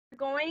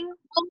going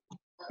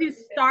to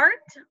start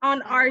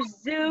on our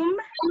Zoom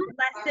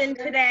lesson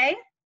today.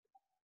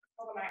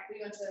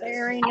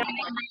 Very nice.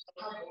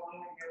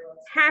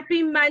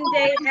 Happy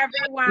Monday,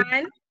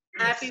 everyone.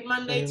 Happy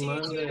Monday to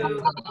you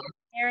too.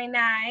 Very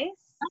nice.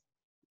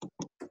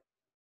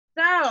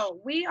 So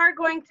we are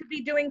going to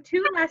be doing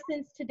 2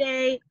 lessons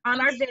today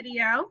on our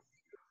video.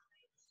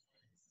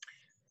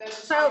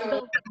 So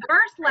the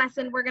first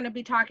lesson we're going to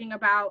be talking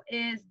about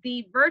is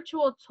the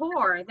virtual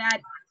tour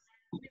that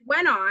we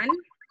went on.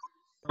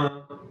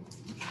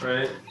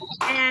 Right.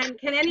 And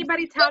can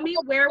anybody tell me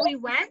where we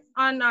went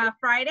on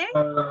Friday?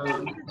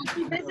 Did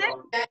we visit?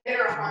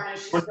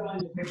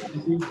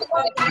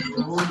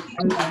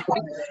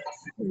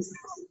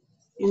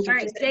 All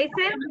right,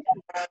 Jason?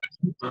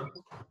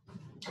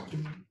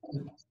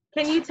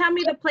 Can you tell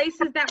me the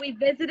places that we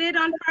visited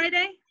on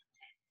Friday?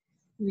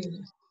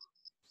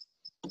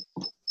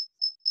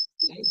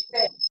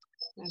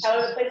 How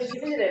are the places you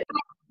visited?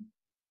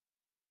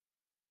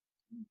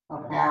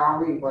 Okay, I'll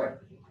read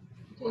what.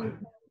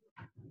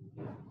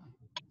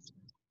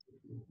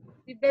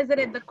 We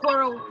visited the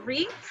coral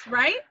reefs,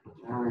 right?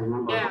 I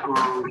remember. Yeah.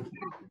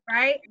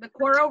 Right, the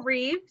coral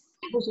reefs.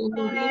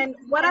 And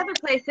what other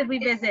place did we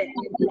visit?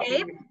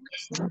 Abe?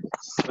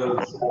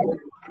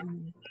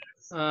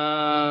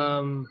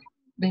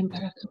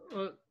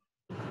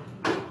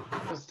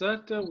 Was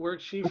that the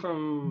worksheet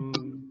from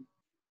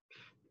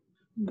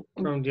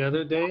the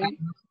other day?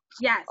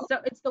 Yes, so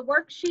it's the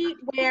worksheet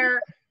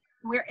where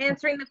we're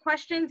answering the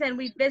questions, and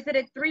we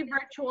visited 3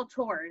 virtual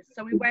tours.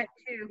 So we went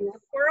to the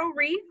coral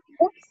reef,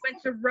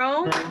 went to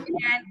Rome,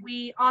 and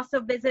we also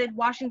visited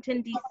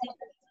Washington,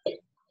 D.C.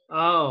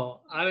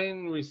 Oh, I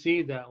didn't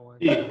receive that one.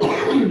 Either.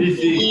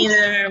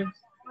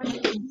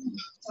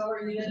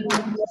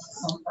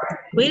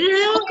 We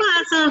didn't have a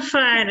class on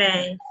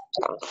Friday.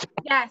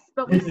 Yes,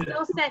 but we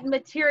still sent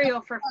material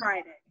for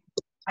Friday.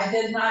 I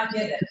did not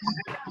get it.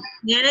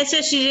 Yeah, they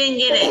said she didn't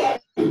get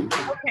it.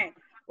 Okay,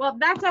 well,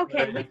 that's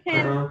okay.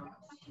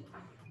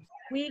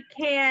 We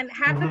can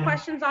have the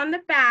questions on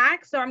the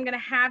back, so I'm going to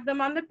have them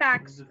on the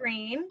back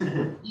screen.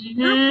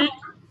 Mm-hmm.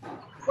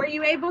 Were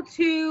you able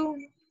to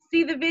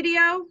see the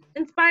video,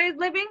 Inspired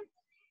Living?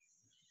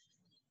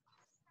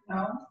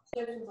 No.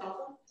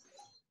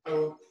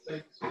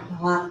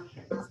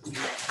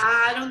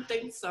 I don't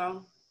think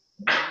so.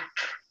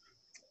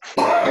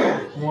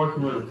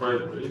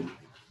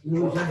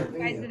 You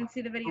guys didn't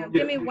see the video.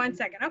 Give me 1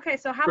 second. Okay,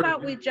 so how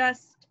about we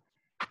just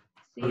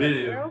see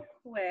it real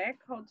quick.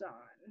 Hold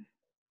on.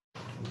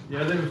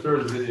 Yeah, I didn't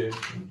start the video.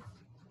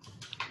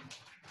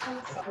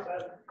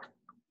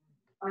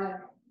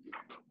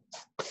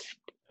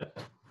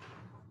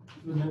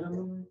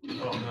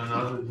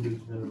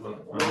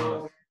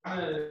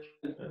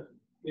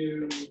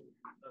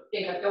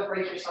 Jacob, don't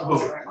break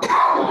yourself.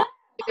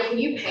 Can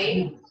you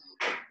paint?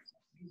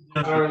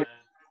 No,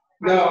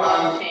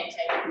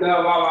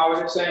 Mom, I was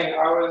just saying,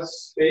 I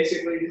was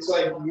basically just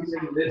like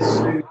using this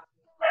suit,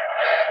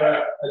 but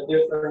a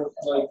different,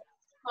 like,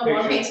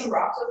 Want to paint some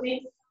rocks with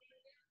me?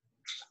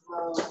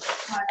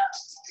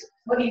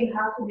 What do you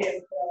have to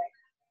do?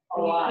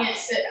 You can't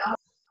sit out.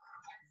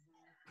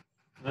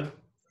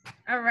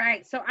 All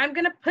right, so I'm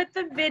going to put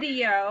the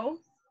video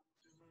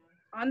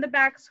on the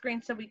back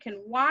screen so we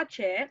can watch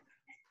it.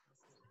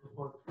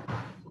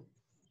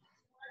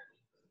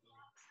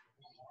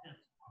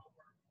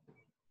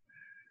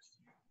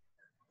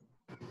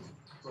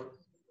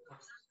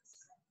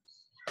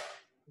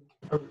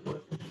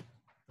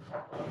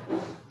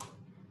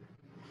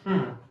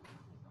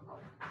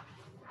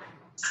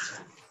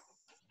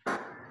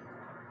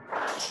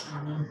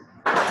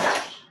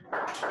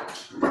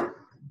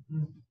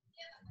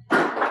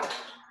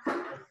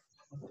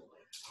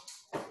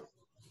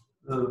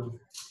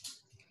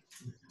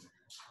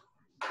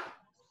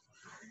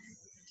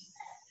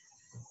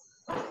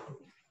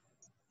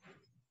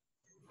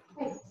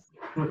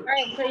 All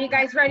right, so you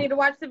guys ready to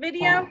watch the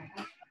video?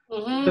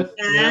 Mm-hmm.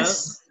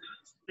 Yes.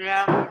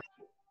 Yeah.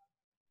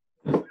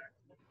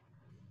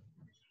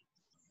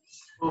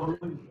 Oh.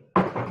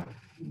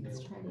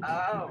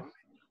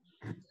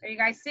 Are you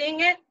guys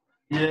seeing it?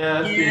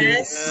 Yeah.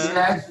 Yes.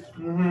 Yes.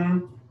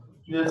 Mm-hmm.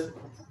 Yes.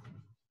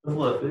 I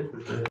love it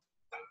for sure.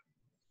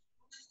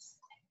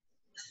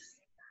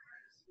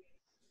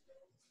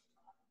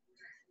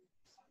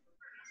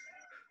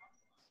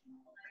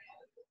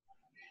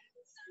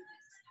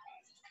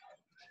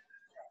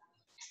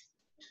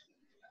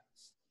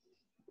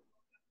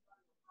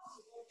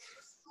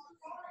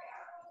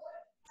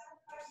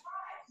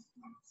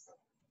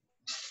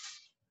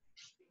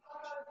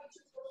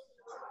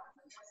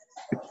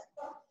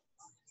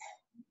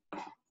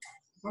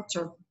 What's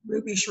a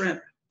ruby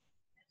shrimp?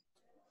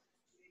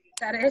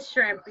 That is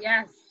shrimp,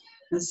 yes.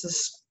 This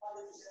is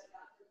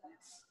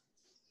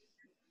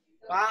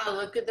Wow,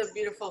 look at the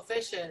beautiful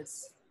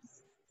fishes.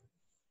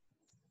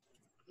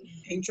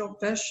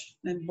 angelfish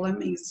and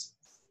blimmies.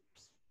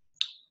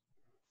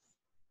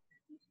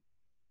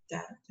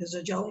 That is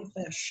a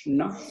jellyfish.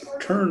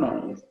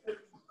 Nocturnal.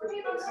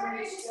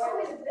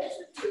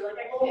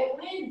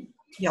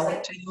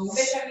 Yellowtails.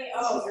 Fish, I mean,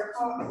 oh, you're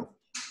calling.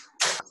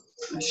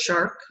 A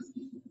shark.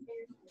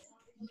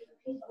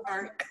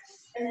 Shark.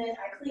 And then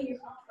I clean your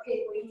phone.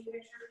 Okay, wait, you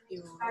make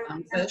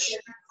sure. Fish.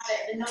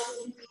 And nothing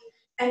can be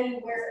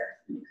anywhere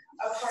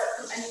apart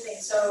from anything.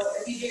 So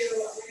if you do,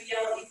 we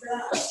yell at you for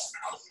that.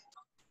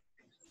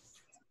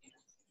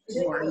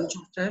 More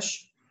angelfish.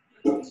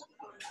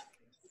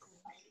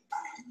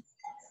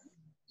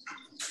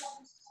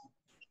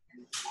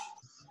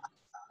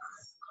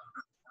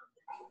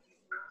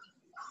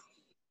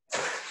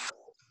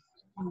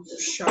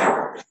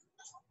 Shark.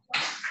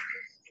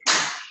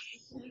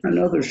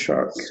 Another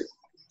shark.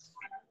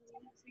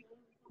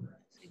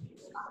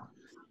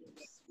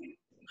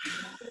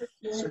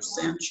 These are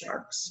sand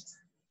sharks.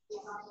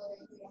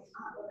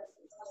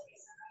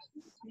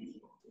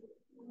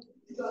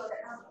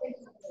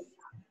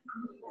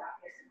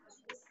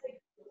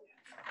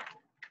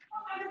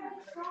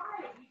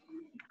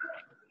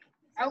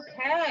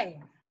 Okay.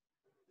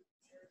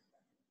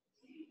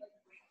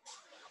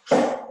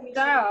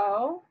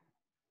 So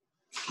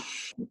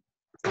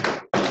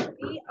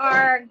we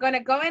are going to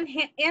go and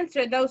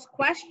answer those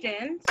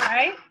questions,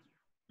 right?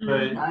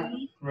 Right.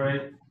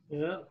 Right.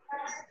 Yeah.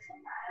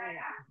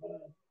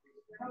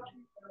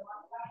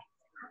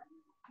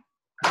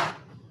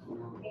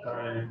 All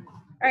right.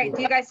 All right,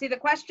 do you guys see the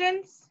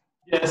questions?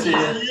 Yes,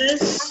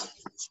 yes.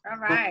 All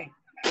right.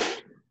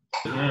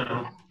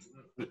 Yeah.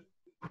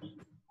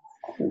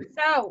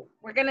 So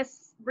we're going to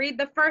read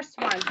the first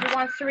one. Who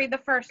wants to read the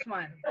first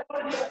one?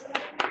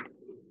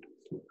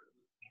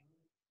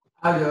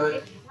 I do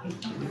it.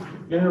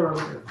 Yeah,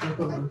 Robert.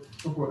 Go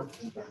for it.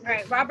 All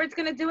right, Robert's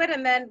going to do it,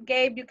 and then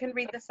Gabe, you can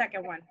read the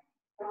second one.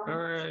 All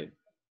right.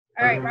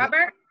 All right,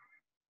 Robert.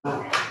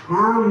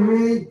 How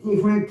many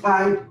different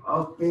types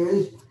of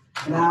fish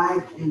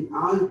live in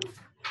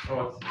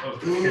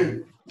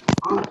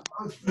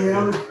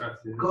Australia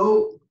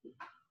go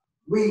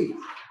reef?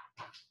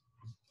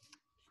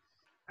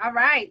 All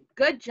right,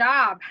 good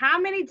job. How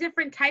many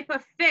different type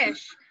of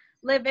fish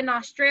live in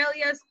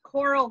Australia's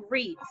coral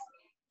reefs?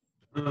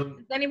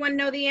 Does anyone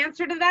know the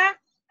answer to that?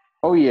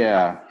 Oh,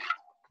 yeah.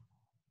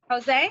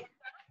 Jose?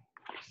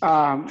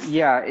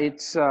 Yeah,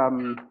 it's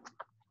the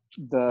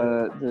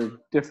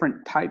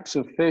different types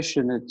of fish,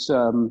 and it's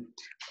over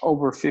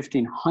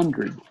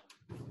 1,500.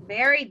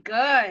 Very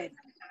good.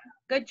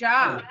 Good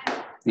job.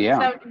 Yeah.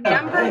 So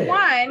number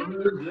one,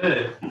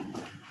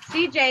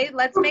 CJ,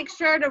 let's make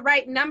sure to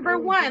write number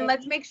one.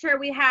 Let's make sure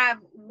we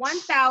have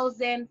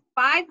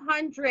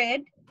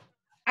 1,500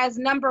 as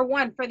number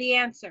one for the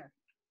answer.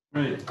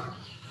 Right.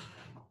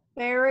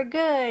 Very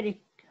good,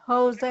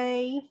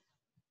 Jose.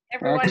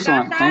 Everyone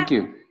Excellent. got that? Thank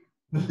you.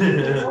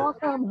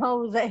 Welcome,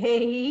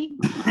 Jose.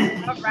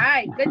 All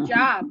right, good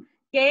job.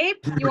 Gabe,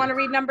 you want to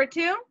read number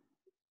two?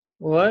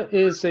 What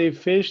is a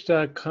fish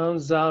that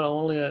comes out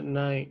only at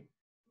night?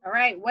 All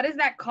right, what is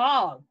that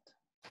called?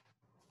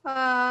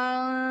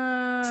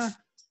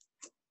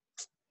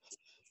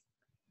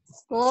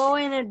 Glow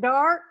in the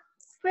dark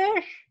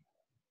fish?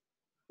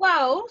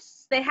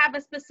 Close. They have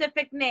a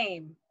specific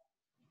name.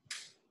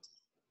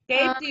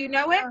 Gabe, do you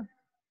know it?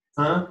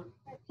 Huh?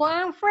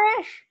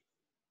 Clownfish?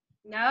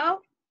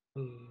 No?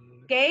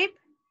 Gabe?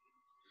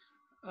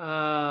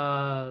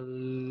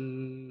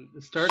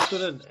 It starts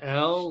with an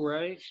L,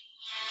 right?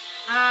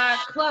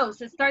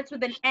 Close. It starts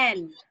with an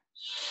N.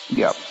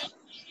 Yep.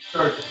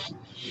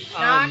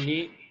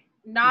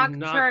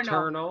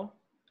 Nocturnal.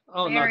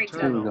 Oh, Very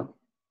nocturnal.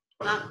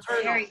 Good.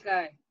 Very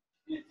good.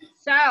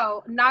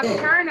 So,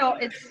 nocturnal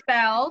is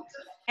spelled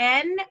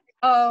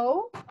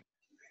N-O.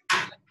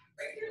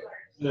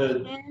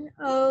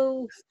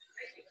 N-O-C.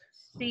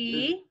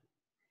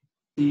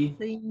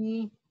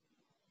 C.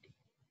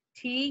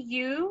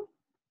 T-U.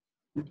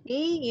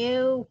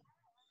 E-U.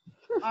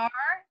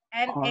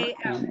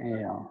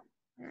 R-N-A-L.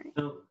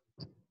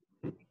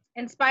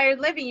 Inspired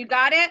living, you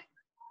got it?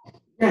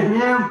 Yes,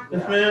 ma'am.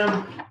 Yes,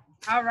 ma'am.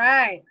 All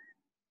right.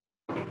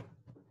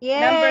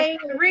 Yay.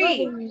 Number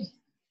three.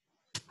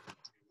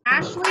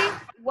 Ashley,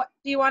 what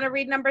do you want to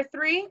read number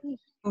three?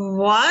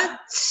 What?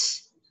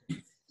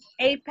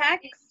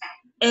 Apex.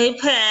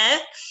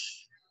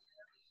 Apex.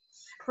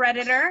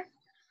 Predator.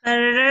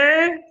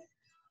 Predator.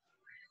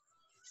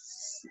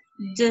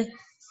 Does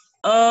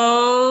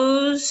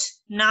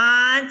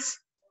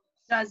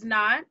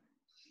not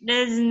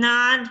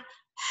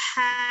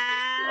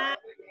have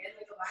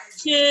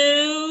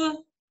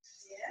to.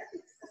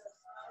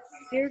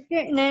 You're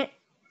getting it.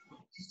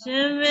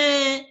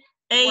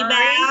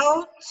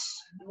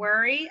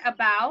 Worry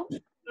about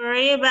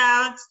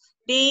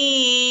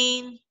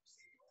being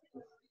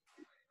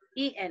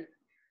eaten.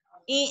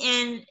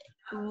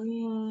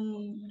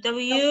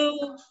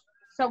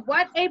 So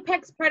what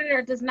apex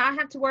predator does not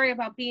have to worry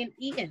about being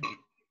eaten?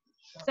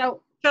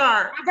 So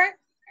Shark. Robert.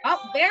 Oh,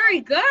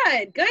 very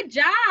good. Good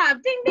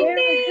job. Ding, ding,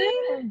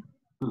 ding.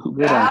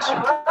 Good answer.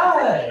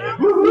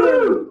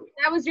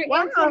 That was your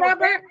answer,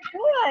 Robert?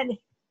 Good.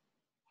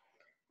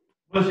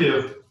 What's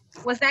you?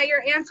 Was that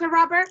your answer,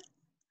 Robert?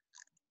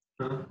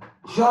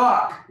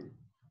 Shark.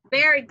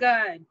 Very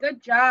good.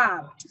 Good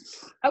job.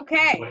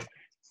 Okay.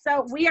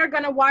 So we are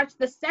going to watch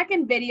the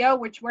second video,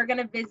 which we're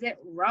going to visit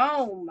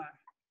Rome.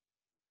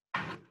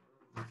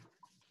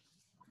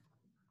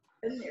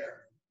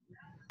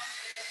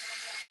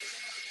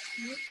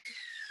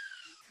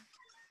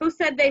 Who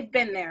said they've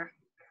been there?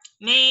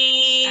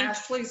 Me.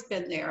 Ashley's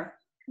been there.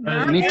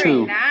 Me Very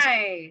too.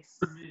 nice.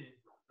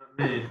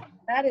 Me.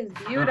 That is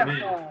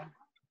beautiful.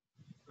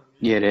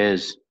 Yeah, it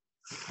is.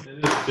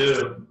 It is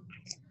too.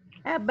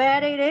 I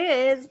bet it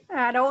is.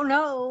 I don't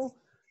know.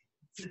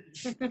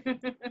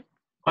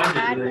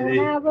 I don't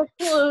have a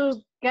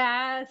clue,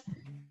 guys.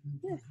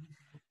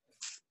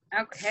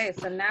 Okay,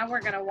 so now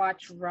we're going to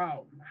watch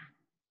Rome.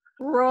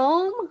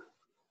 Rome?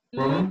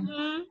 Rome?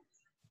 Mhm.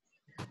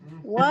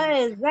 What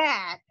is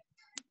that?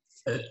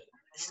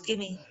 Excuse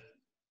me.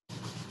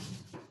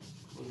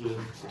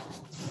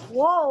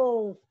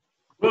 Whoa.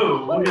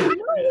 Whoa, look at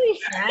Holy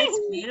That's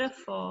moly.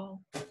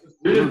 beautiful.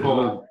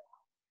 beautiful.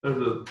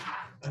 There's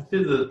I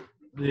see the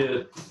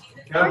Are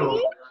cattle.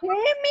 you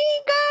kidding me,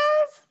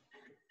 guys?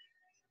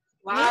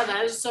 Wow,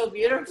 that is so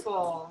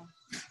beautiful.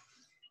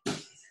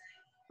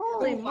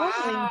 Holy moly.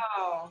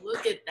 Wow,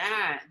 look at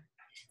that.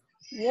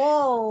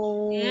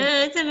 Whoa.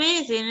 Yeah, it's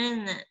amazing,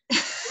 isn't it?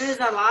 There's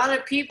a lot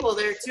of people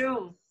there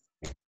too.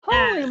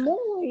 Holy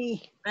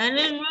moly. And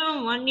in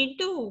room 1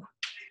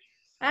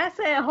 I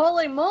said,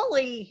 holy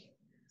moly.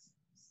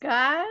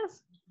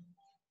 Guys.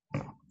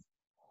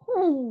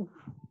 Ooh,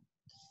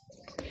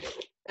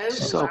 Oh,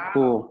 So wow.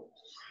 cool.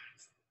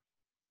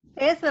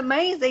 it's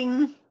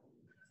amazing.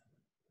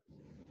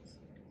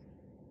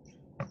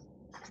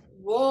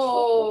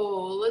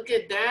 Whoa, look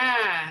at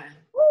that.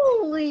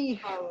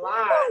 Holy. A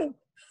lot.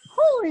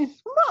 Holy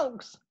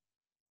smokes.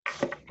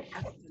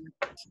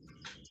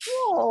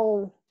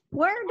 Whoa.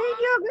 Where did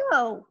you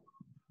go?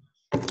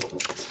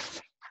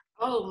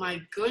 Oh my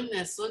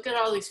goodness, look at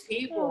all these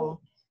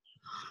people.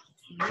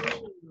 I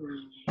would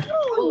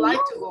Holy like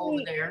to go over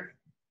moly. there.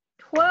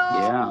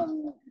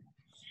 12.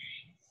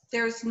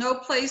 There's no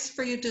place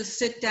for you to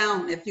sit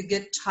down. If you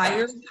get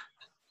tired,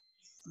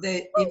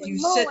 if you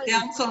Holy sit moly.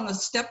 down on a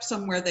step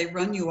somewhere, they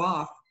run you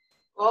off.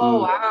 Oh,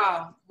 Mm.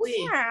 wow.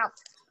 Wow.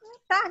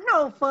 That's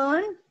no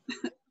fun.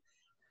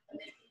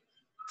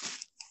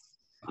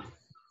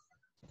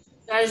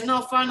 That is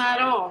no fun at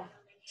all.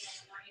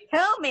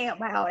 Tell me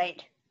about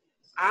it.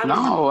 I don't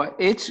know. No,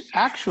 it's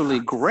actually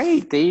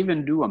great. They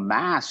even do a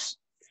mass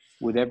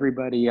with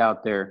everybody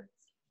out there.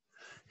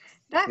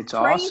 That's It's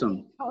crazy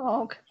awesome.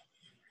 talk.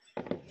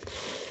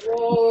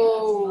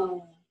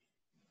 Whoa.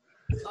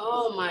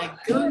 Oh my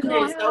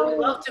goodness. I would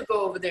love to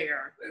go over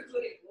there.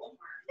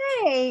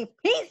 Hey,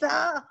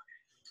 pizza.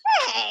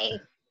 Hey.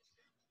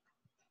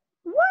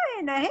 What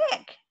in the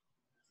heck?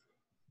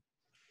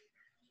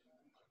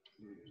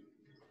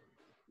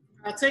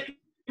 I'll take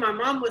my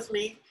mom with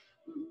me.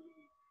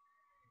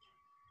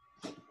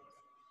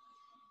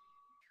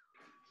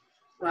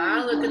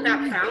 Wow, look at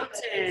that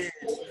fountain.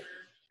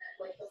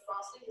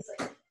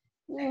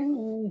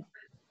 Ooh.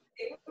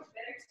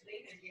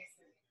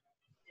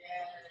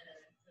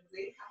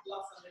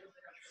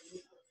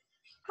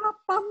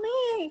 Papa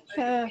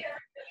Mika.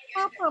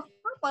 Papa.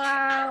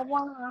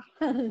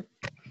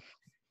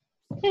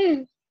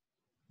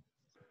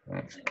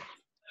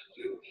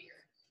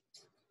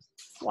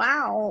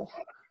 Wow.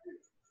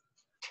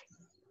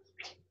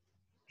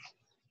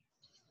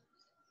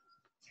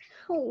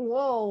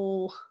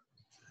 Whoa.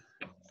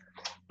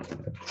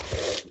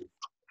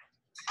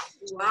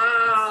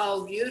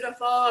 Wow,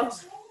 beautiful.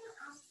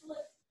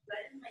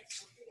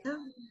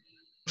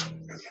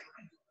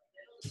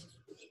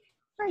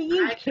 Are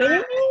you kidding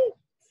me?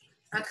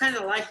 I kind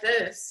of like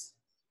this.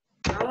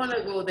 I want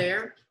to go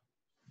there.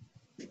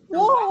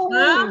 Whoa.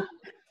 Well,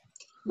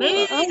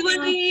 maybe that's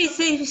what we need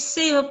to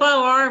save up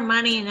all our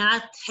money and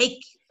not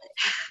take.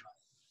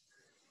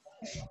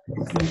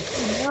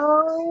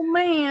 No,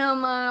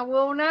 ma'am. I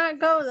will not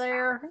go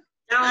there.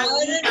 I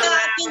wasn't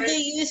talking to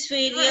you,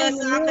 sweetie. I was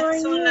talking to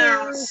someone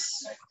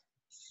else.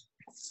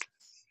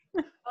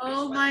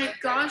 Oh my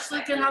gosh,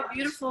 look at how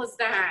beautiful is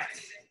that.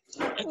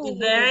 It's a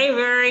very,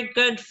 very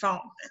good phone.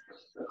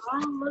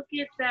 Oh, look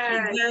at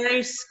that. It's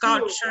very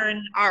sculpture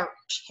and art.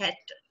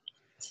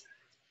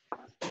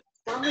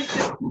 Never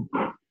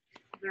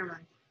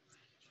mind.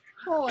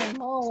 Holy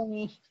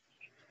moly.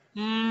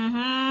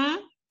 Mm-hmm.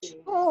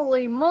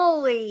 Holy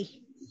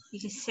moly. You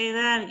can say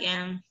that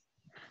again.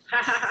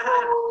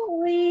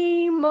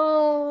 Holy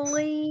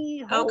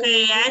moly.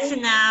 Okay, that's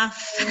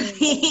enough.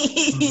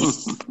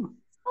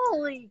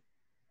 Holy.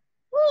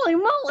 Holy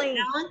moly.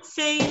 Don't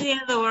say the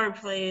other word,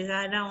 please.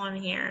 I don't want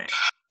to hear it.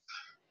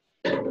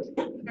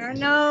 I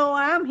know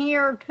I'm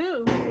here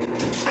too.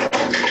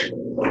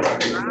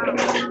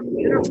 Wow,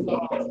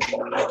 beautiful.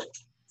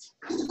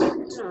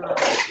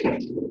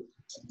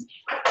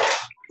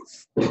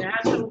 They have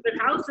some good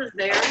houses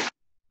there.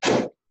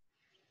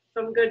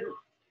 Some good,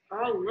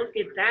 oh, look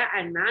at that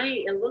at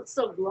night. It looks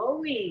so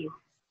glowy.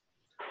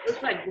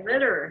 Looks like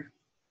glitter.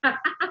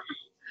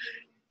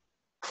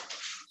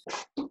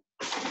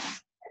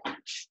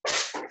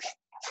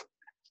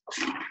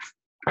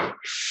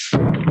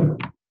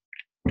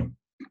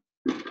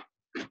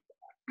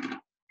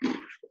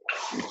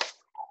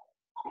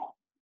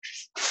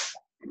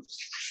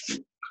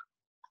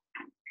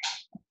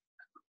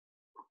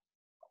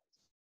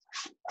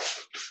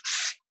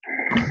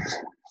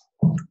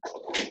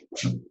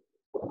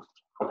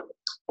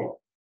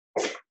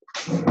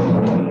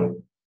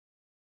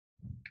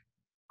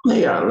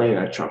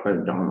 Later,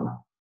 chocolate donut.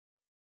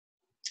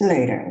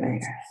 Later.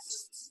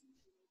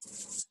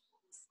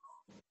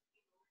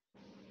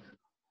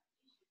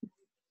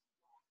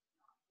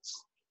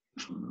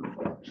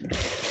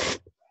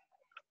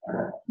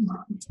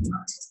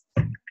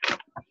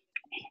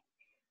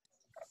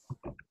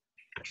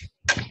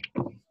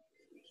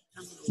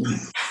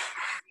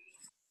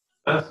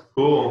 That's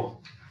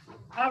cool.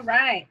 All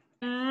right.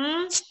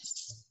 So,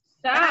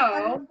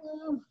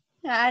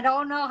 I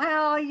don't know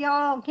how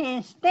y'all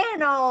can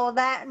stand all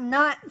that and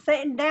not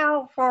sitting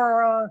down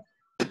for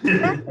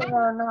nothing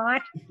or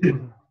not.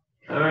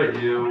 All right,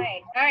 you. all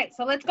right.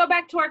 So let's go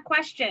back to our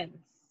questions.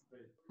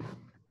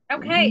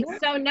 Okay,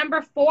 so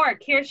number 4,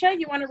 Kirsha,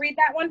 you want to read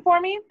that one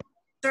for me?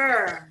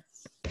 Sure.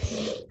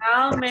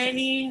 How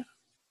many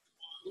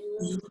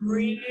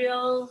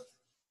real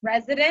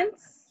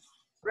residents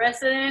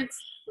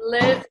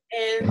live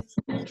in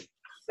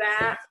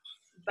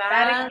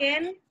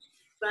Vatican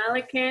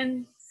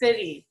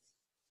City?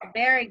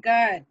 Very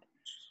good.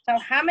 So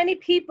how many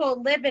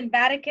people live in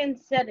Vatican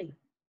City?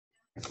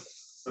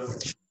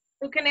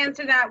 Who can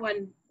answer that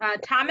one?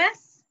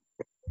 Thomas?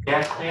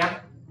 Yes, ma'am.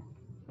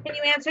 Can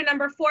you answer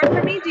number 4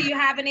 for me? Do you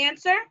have an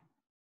answer?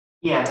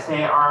 Yes,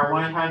 there are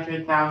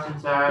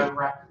 100,000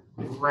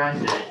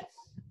 residents.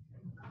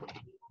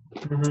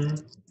 Mm-hmm.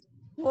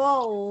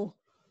 Whoa.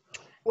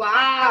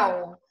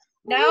 Wow.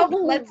 No,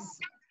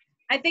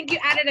 I think you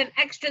added an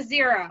extra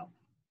 0.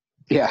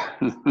 Yeah.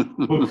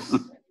 Oops.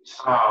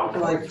 Oh,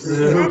 Like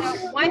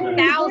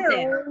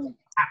 1,000.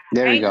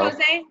 There right, you go.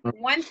 Jose?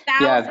 1,000.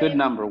 Yeah, good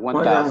number,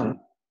 1,000.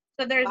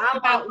 So there's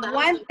about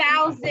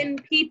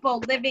 1,000 people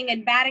living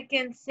in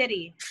Vatican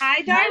City.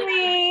 Hi,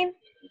 Darlene.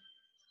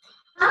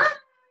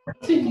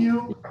 To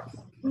you.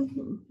 Very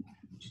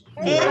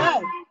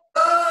good.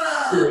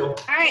 All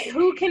right,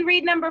 who can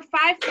read number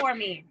 5 for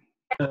me?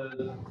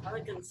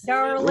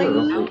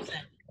 Darlene.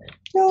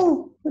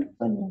 No.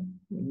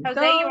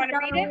 Jose, you want to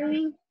read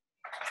it?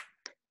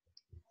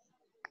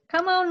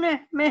 Come on,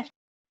 Miss.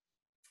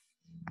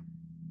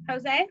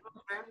 Jose?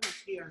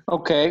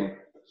 Okay.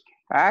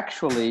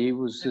 Actually, it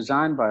was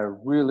designed by a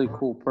really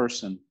cool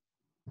person.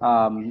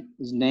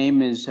 His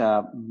name is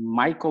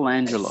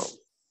Michelangelo.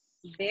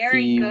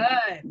 Very good.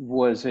 He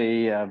was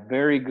a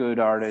very good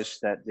artist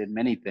that did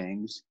many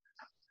things,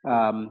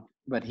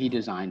 but he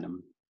designed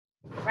them.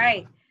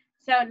 Right.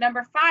 So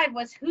number 5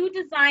 was who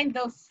designed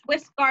those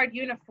Swiss Guard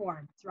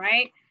uniforms,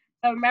 right?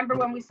 So remember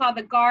when we saw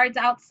the guards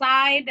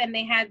outside and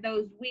they had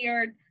those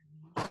weird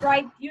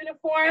striped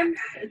uniforms?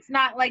 It's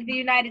not like the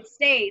United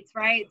States,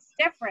 right? It's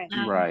different.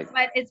 Right.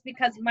 But it's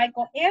because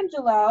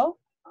Michelangelo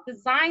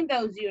designed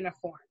those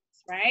uniforms,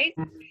 right?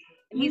 And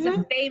he's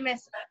a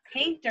famous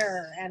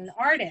painter and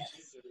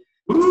artist.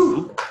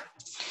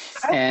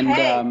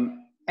 And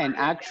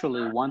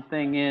actually, one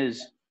thing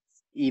is,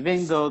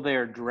 even though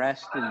they're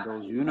dressed in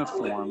those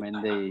uniforms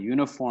and the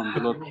uniforms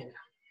look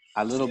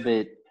a little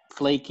bit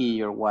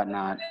flaky or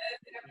whatnot,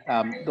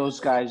 those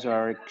guys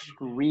are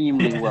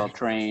extremely well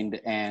trained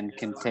and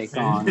can take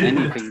on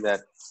anything that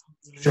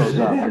shows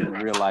up in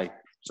real life.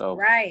 So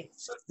right,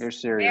 they're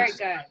serious.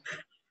 Very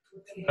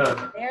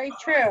good. Very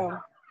true.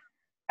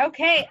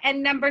 Okay,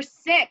 and number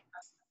 6.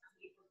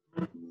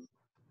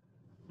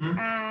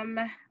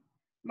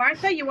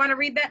 Martha, you want to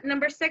read that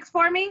number 6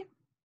 for me?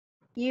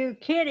 You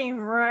kidding,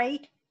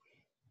 right?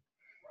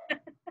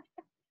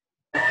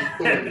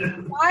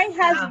 Why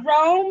has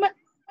Rome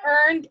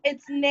earned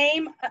its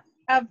name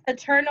of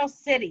Eternal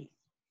City?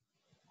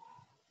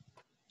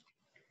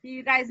 Do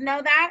you guys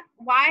know that?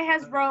 Why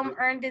has Rome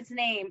earned its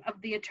name of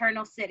the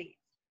Eternal City?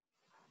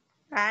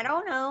 I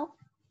don't know.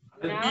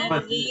 No?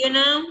 Do you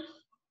know?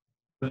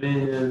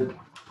 Do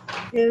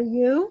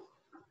you?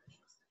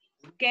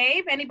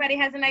 Gabe, anybody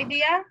has an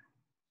idea?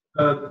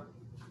 Well,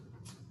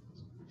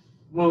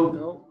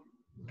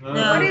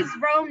 What is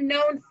Rome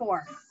known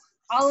for?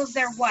 All of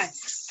their what?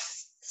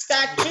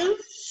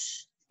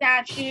 Statues.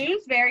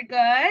 Statues, very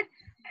good.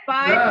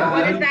 But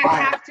what does that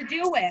have to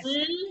do with?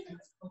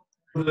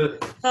 the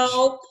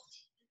Pope.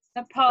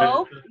 The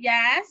Pope,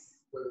 yes.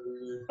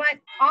 But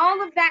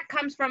all of that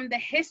comes from the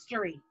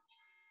history.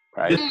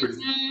 Right. That's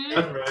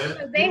right.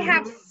 So they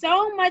have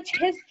so much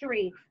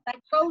history that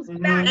goes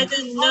back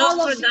to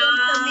all of the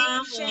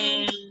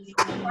information.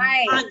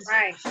 Right.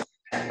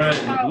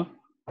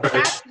 So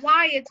that's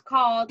why it's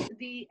called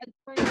the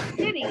Eternal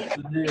City,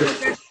 because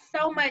there's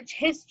so much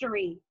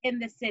history in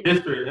the city.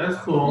 History, that's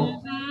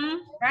cool.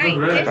 Right,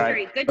 Right.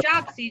 history. Good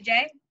job,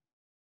 CJ.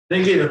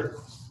 Thank you.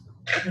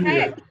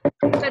 Okay,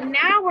 so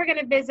now we're going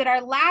to visit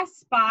our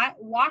last spot,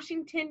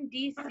 Washington,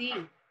 D.C.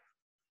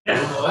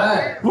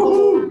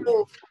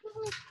 Woo!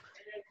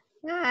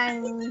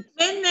 I'm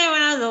Been there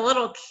when I was a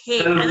little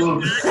kid.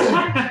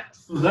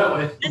 That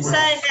way. Yes,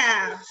 I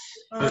have.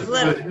 When I was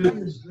little.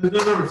 There's no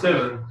number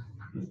 7.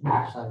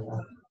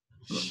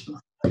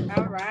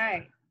 All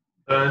right.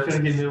 I'm trying to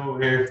get him over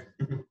here.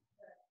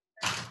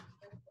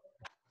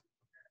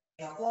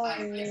 You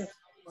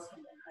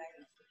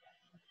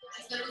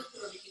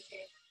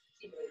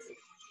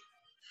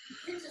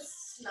can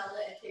just smell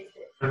it and taste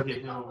it. Trying to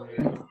get him over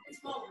here. It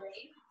smells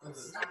great.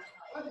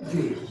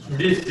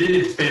 This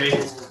is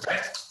finished.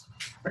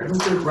 I don't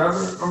think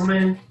rubber. Oh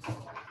man.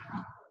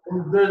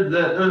 There's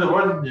the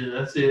one.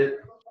 That's it.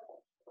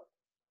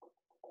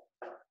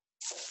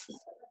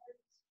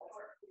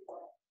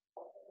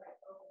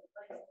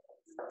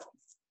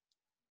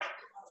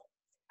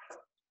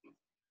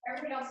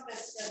 Everybody else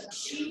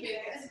gets cheap.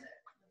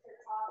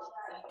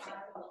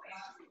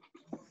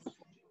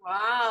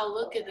 Wow,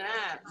 look at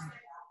that.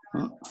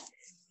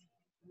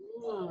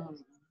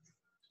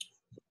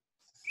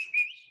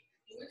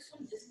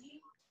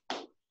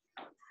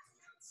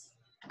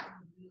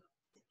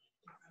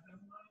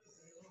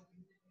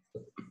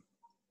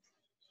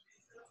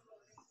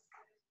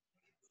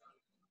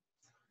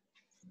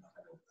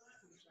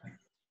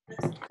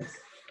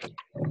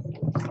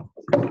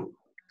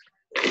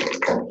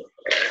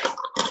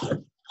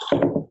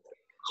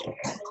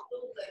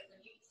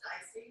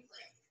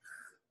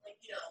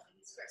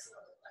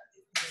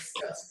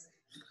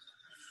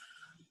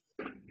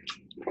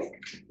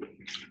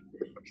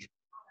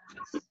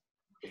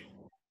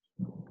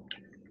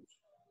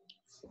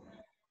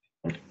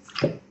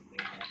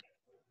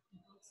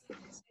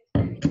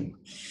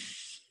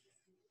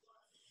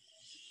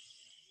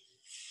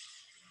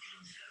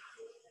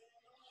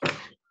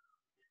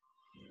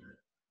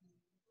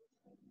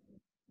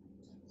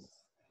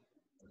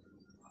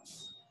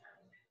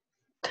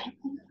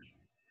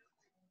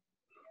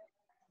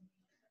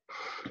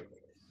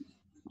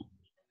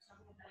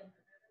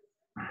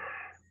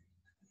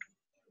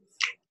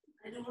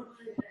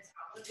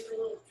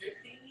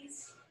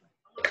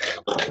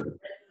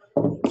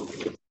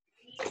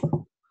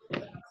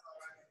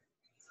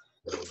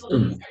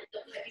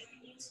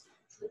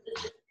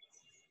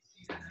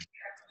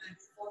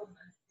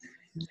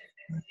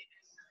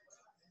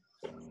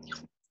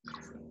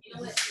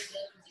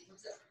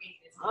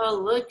 Oh,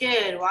 look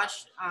at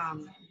watch. I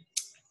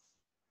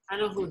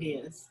know who he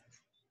is.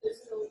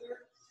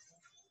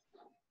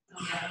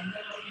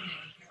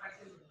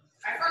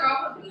 I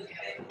forgot what he did.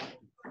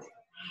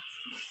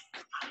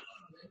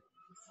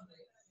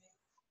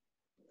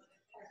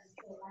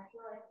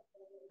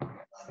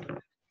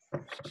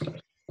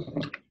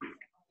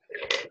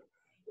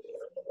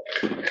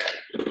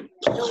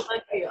 You'll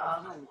like the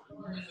other one.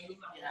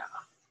 Yeah.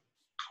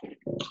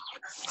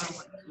 I don't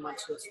like too much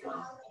this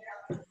one.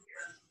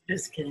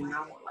 Just kidding. I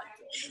won't like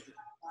it.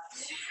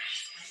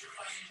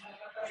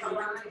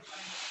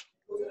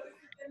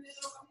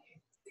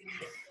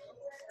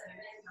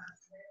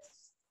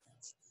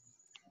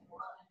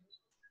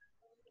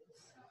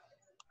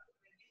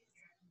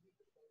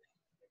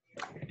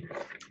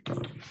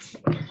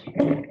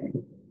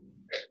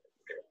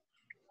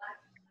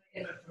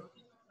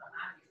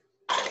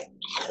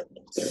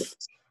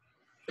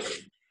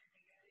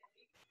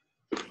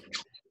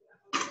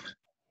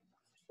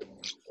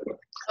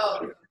 Oh,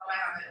 I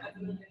have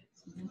it.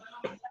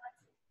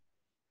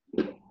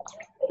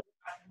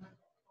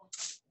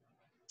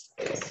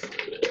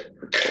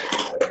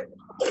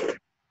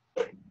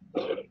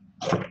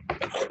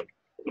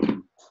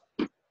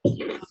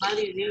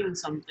 Somebody's eating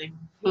something.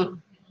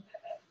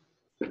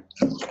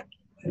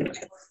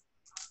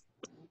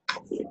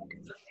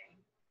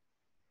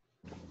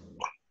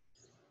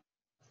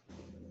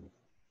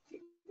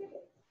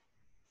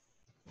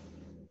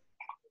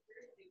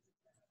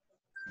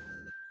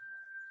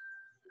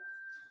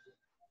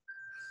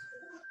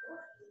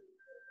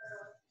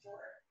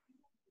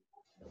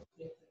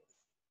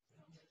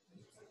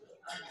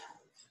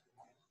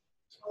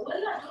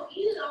 Don't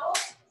eat it all.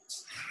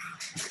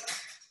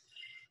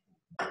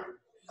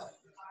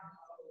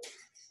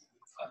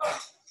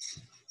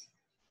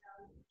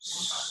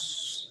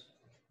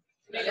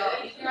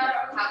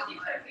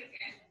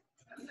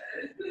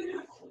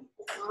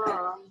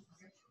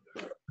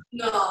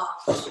 No,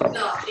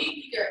 no,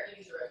 eat your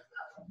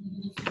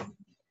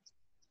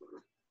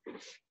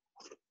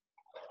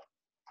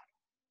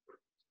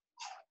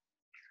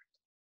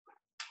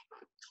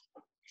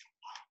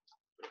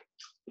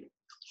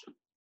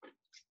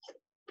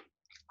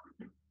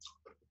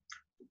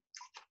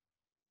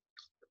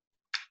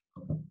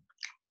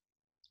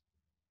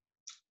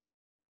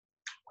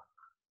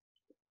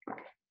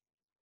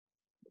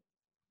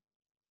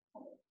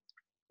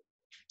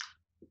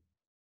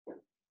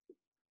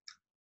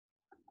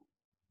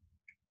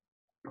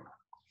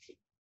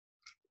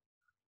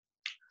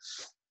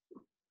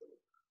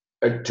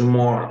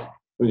Tomorrow,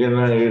 we're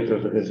gonna use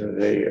it because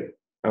of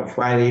a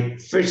Friday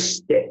fish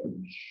day.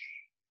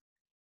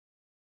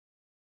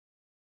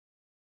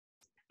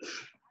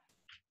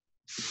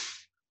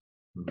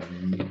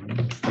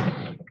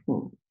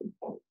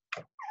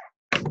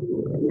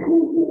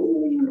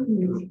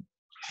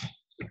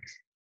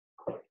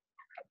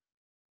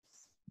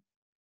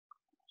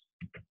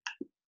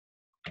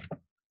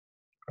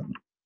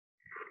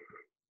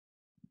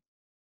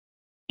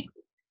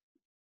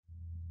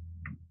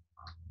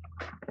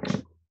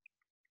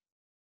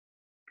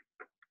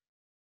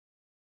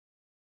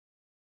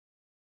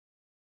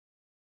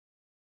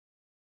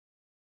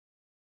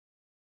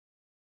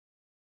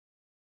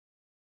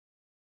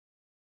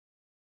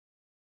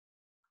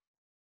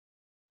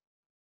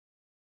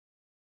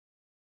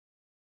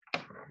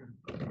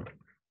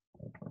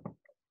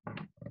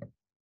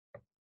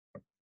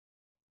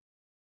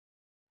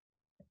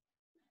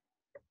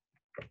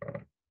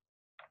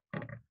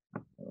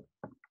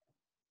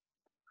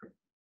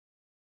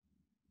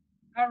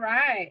 All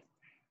right.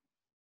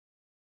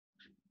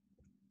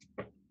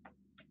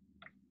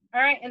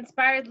 All right,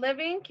 Inspired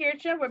Living,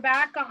 Kircha, we're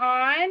back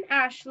on.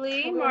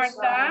 Ashley,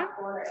 Martha.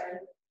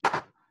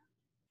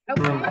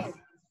 Okay,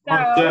 so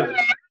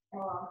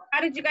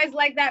how did you guys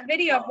like that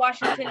video of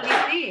Washington,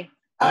 D.C.?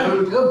 That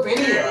was a good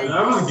video.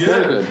 That was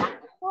good. That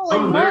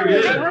was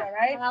very good.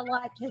 Right? I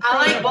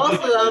like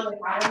both of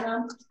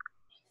them.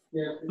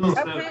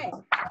 Okay,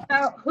 so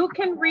who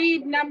can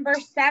read number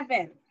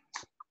 7?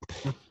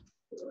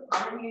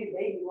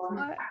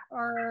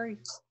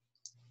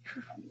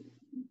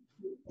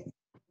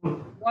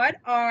 What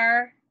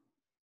are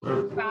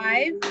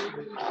 5?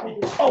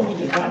 Help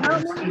me,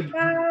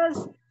 guys.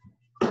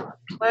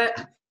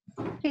 What?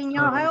 Can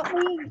y'all help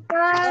me,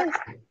 guys?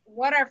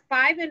 What are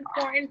 5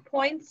 important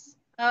points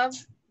of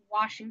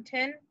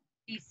Washington,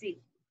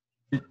 D.C.?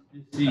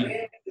 There's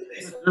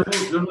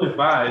only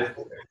 5.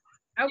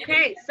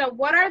 Okay, so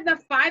what are the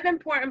 5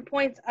 important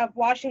points of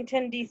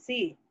Washington,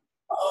 D.C.?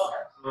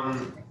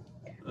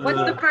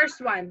 What's the first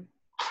one?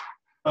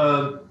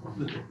 That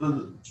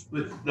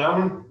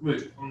one.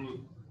 Wait.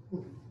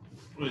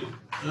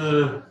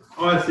 Oh,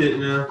 I see it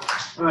now.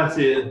 I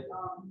see it.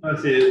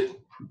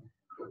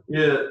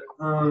 Yeah.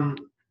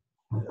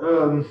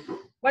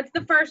 What's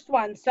the first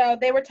one? So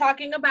they were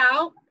talking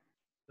about.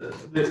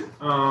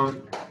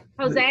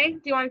 Jose,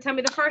 do you want to tell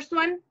me the first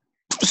one?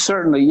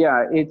 Certainly,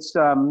 yeah. It's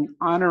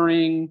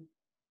honoring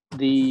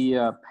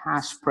the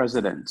past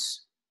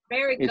presidents.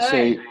 Very good. It's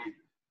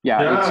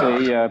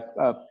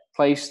a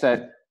place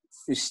that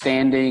is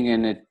standing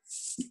and it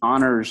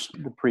honors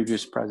the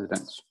previous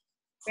presidents.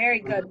 Very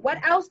good. What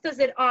else does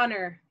it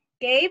honor?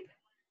 Gabe?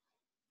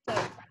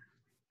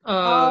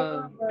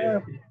 The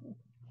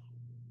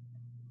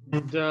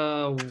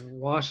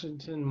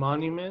Washington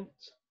Monument.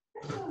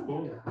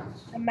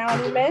 The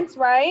monuments,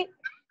 right?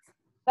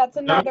 That's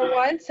another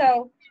one.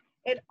 So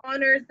it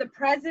honors the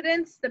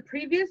presidents, the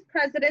previous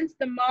presidents,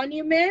 the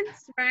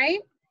monuments,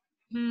 right?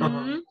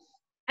 Mm-hmm.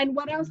 And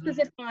what else does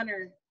it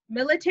honor?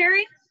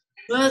 Military?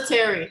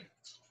 Military.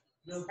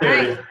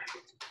 Right.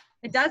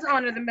 It does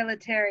honor the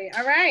military.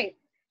 All right.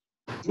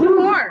 2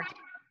 more.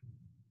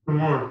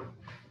 Robert,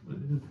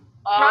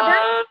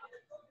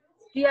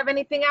 do you have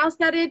anything else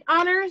that it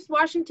honors,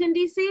 Washington,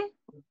 D.C.?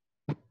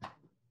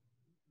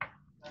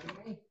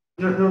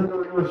 No.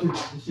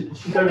 She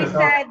We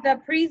said the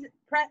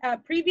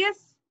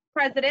previous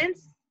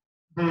presidents,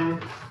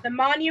 the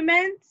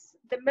monuments,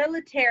 the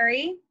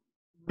military.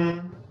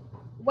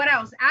 What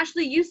else?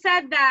 Ashley, you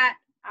said that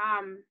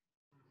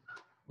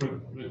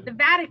the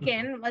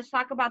Vatican, let's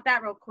talk about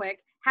that real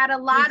quick, had a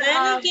lot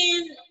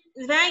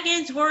The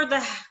Vatican's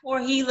where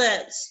he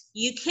lives.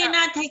 You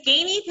cannot take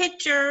any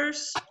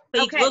pictures,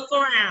 but you can look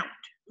around.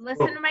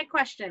 Listen to my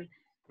question.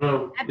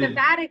 At the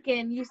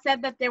Vatican, you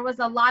said that there was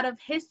a lot of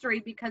history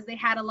because they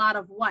had a lot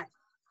of what?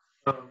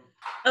 A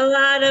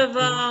lot of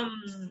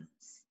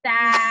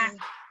sad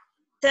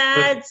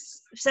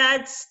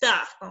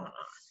stuff going on.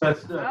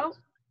 Oh,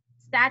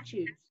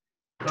 statues.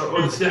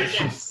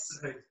 Statues.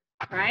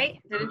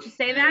 Right? Didn't you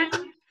say that?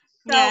 So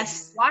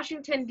yes.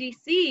 Washington,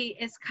 D.C.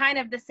 is kind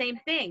of the same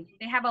thing.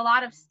 They have a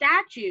lot of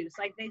statues,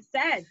 like they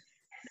said.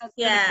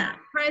 Yeah. The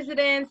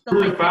presidents, the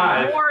Lincoln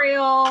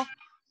Memorial.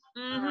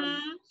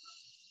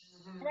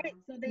 Right,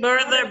 so where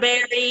they're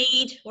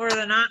buried, where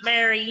they're not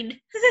buried.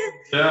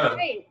 Yeah.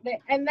 Right.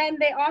 And then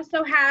they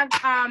also have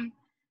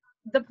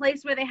the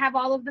place where they have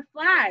all of the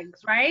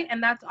flags, right?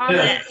 And that's on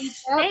each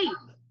state.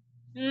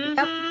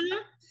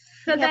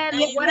 So then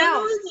what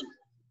else?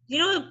 You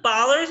know what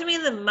bothers me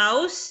the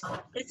most?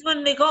 It's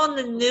when they go on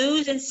the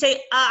news and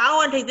say, I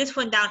want to take this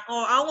one down,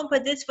 or I want to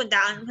put this one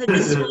down, and put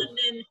this one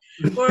in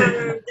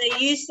where they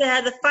used to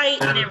have the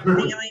fight and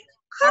everything. Like,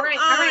 all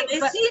right.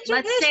 It's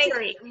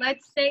history.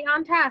 Let's stay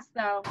on task,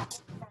 though.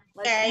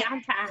 Let's stay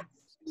on task.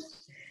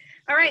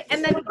 All right,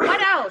 and then what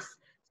else?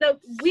 So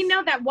we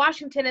know that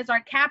Washington is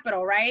our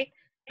capital, right?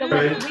 So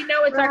we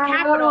know it's our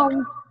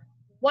capital.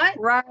 What?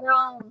 Right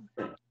on.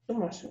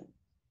 What's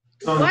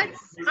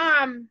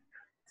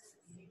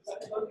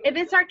if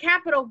it's our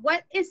capital,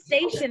 what is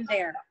stationed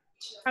there?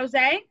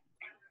 Jose?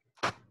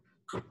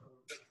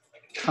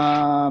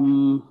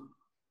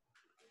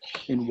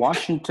 In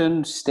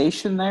Washington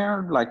station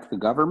there, like the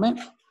government?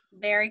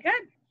 Very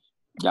good.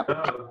 Yep.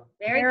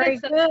 Very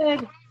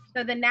good.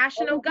 So the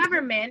national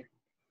government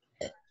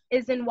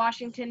is in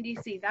Washington,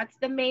 D.C. That's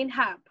the main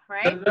hub,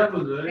 right?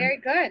 Very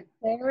good.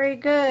 Very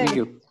good. Thank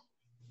you.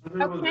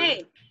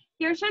 Okay.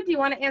 Kirsha, do you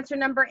want to answer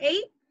number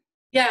 8?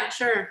 Yeah,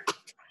 sure.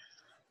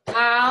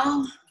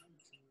 How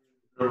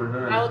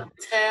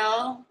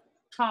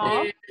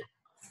tall?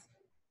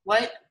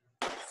 What?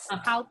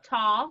 How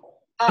tall?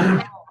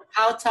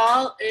 How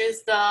tall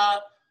is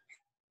the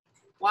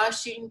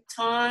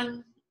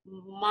Washington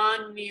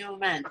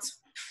Monument?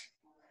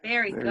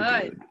 Very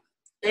good.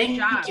 Thank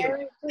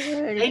you.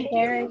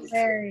 Very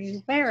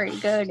good. Very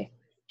good.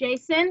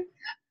 Jason?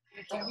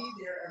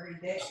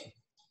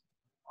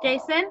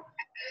 Jason?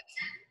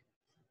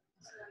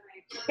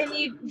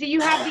 Do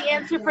you have the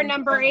answer for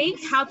number 8?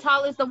 How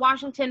tall is the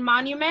Washington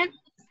Monument?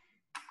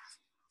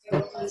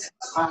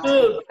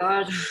 Oh,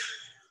 God.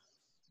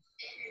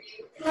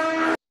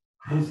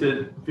 He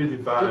said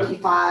 55.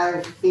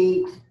 55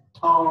 feet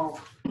tall.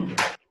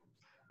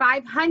 555.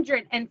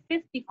 500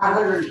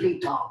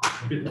 feet tall.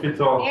 50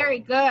 tall. Very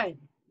good.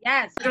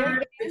 Yes, very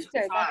good answer.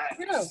 That's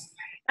true.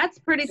 That's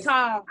pretty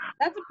tall.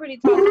 That's a pretty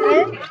tall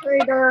That's question.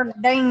 pretty darn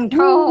dang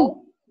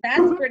tall.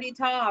 That's pretty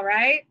tall,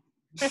 right?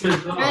 Yes, it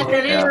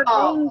is Ding,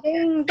 tall.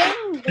 ding,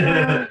 ding, ding,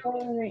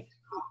 ding.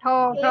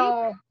 Tall,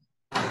 tall.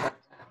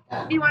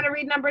 Do you want to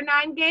read number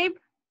 9, Gabe?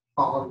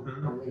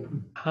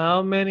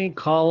 How many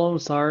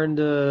columns are in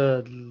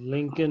the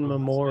Lincoln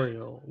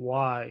Memorial?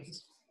 Why?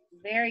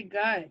 Very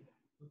good.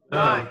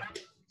 Why?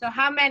 So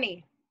how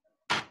many?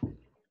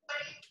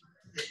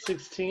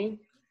 16?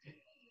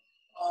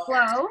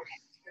 Close.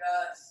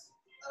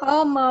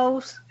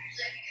 Almost.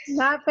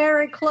 Not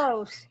very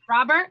close.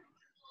 Robert?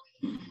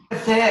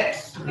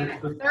 6.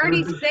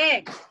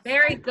 36.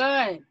 Very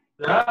good.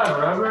 Yeah,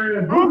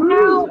 Robert.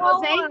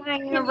 Jose,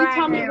 can you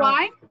tell me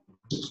why?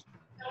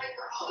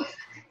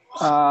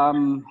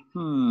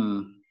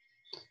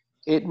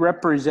 It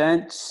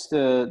represents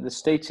the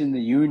states in the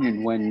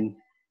Union when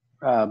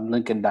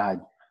Lincoln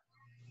died.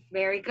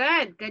 Very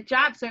good. Good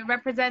job. So it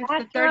represents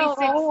the That's how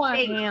 36 old I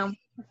states am.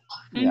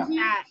 Yeah.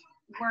 that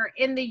were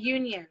in the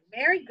Union.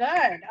 Very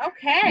good.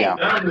 Okay. Yeah.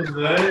 That was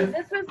good.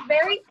 This was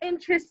very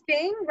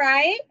interesting,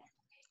 right?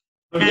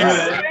 Okay.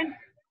 Learned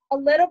a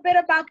little bit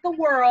about the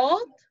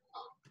world.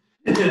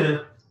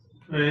 Right.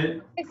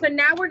 Okay, so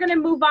now we're going to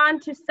move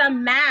on to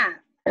some math.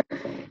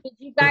 Did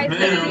you guys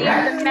receive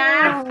the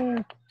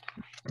math?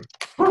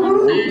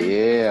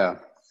 Yeah.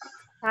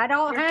 I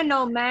don't have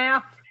no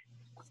math.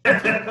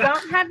 If you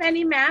don't have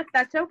any math,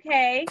 that's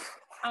okay.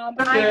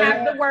 I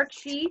have the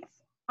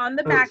worksheets on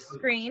the back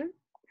screen.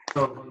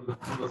 So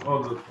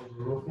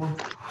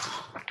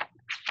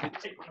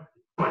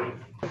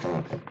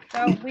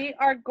we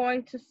are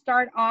going to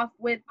start off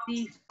with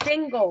the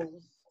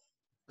singles.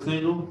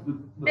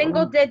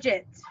 Single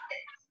digits.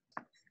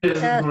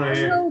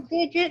 Single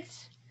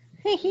digits.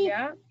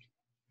 Yeah.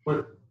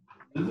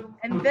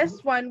 And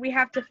this one, we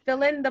have to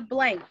fill in the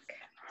blank.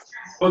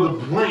 Oh, the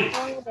blank.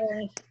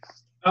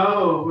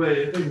 Oh,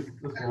 wait, I think it's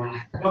this one.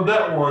 Oh,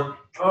 that one.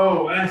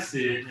 Oh, I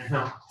see it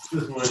now.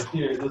 This one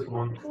here, this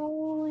one.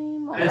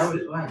 I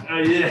see,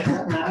 yeah,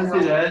 I see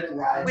that.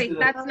 Wait,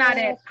 that's not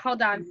it.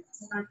 Hold on.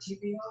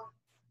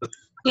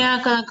 Yeah,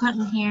 because I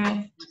couldn't hear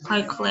it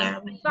quite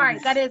clearly. Sorry,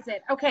 that is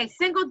it. Okay,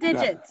 single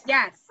digits.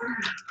 Yes.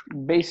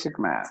 Basic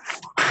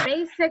math.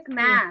 Basic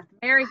math.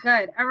 Very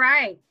good. All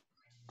right.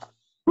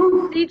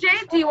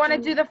 CJ, do you want to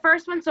do the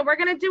first one? So we're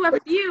going to do a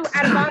few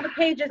out of all the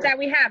pages that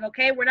we have,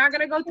 okay? We're not going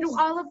to go through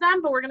all of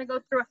them, but we're going to go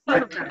through a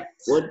few of them.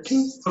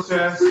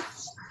 Okay.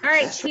 All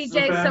right,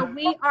 TJ, so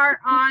we are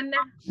on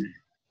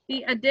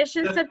the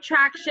addition,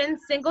 subtraction,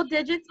 single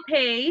digits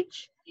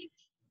page.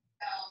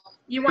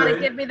 You want to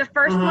give me the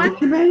first one?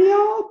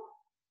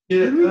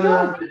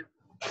 Yeah,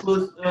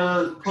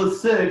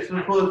 plus 6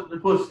 and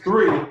plus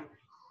 3.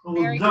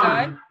 Very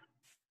good.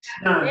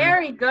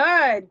 Very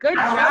good. Good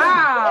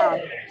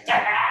job.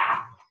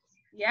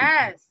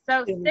 Yes.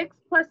 So 6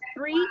 plus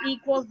 3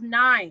 equals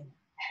 9.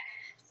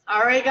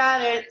 Already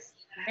got it.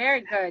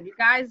 Very good. You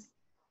guys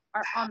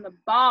are on the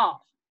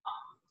ball.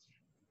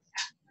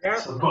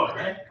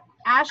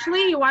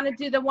 Ashley, you want to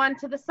do the one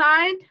to the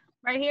side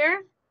right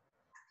here?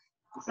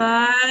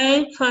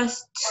 5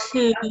 plus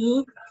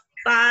 2,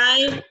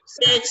 5,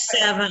 6,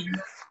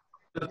 7.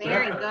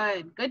 Very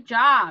good. Good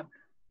job.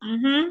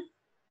 Mm-hmm.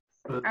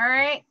 All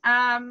right.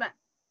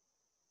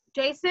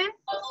 Jason,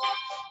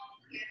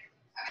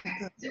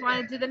 you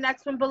want to do the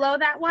next one below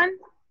that one?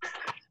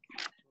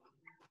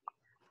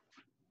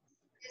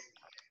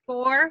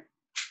 4.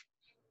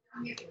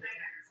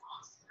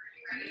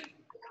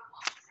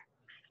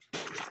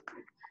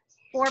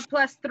 4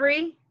 plus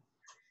 3.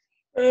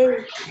 Oh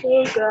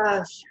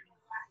gosh.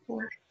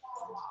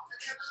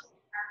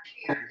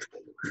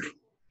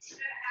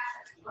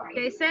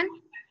 Jason?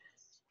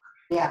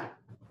 Yeah.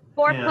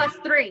 4 plus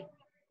 3.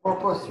 4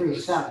 plus 3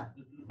 is 7.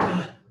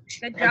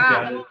 Good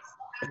job.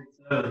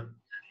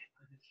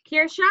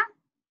 Kirsha?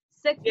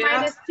 6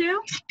 minus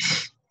 2?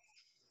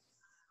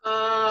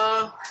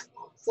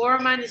 4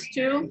 minus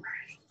 2.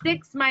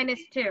 6 minus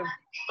 2.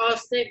 Oh,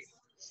 6.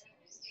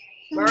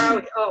 Where are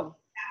we? Oh.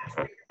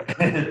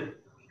 1,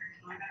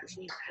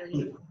 2,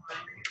 3,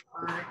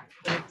 4,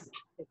 5, 6,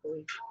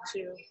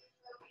 2.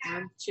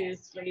 1, 2,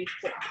 3,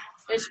 4.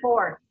 It's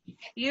 4.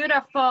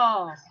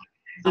 Beautiful.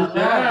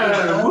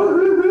 Yeah.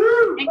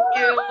 Thank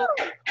you.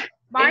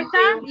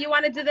 Martha, you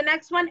want to do the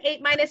next one?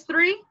 8 minus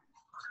 3?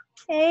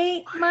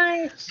 8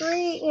 minus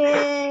 3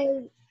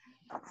 is,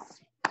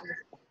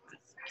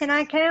 can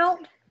I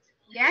count?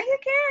 Yeah, you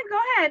can. Go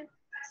ahead.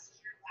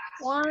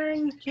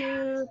 1,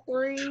 2,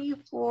 3,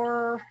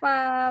 4,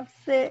 5,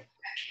 6,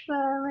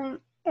 7,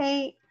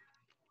 8,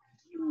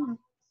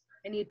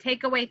 and you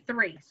take away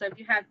 3. So if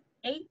you have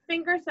 8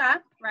 fingers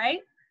up, right?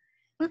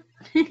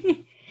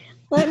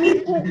 Let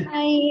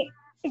me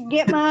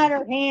get my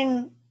other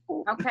hand.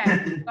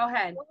 Okay, go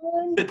ahead.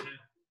 1,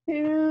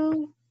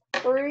 2,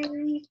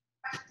 3,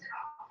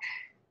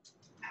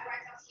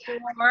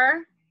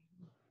 4,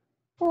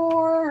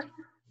 4,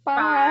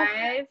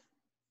 5,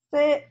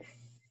 6,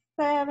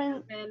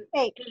 7,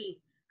 8.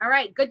 All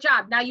right, good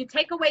job. Now you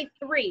take away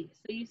 3.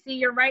 So you see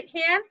your right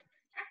hand,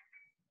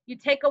 you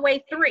take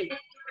away 3.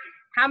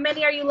 How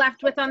many are you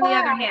left with on the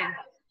other hand?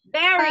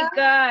 Very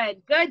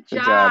good. Good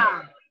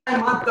job.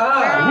 Girl,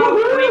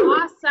 doing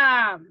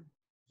awesome.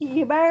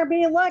 You better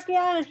be lucky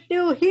I'm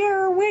still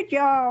here with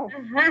y'all.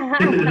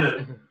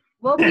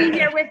 We'll be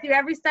here with you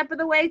every step of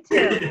the way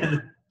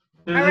too.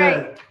 All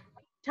right,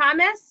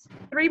 Thomas,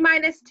 3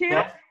 minus 2?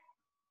 Yes.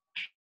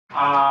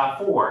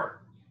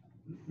 4.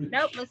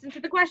 Nope, listen to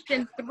the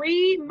question.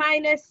 3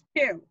 minus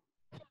 2.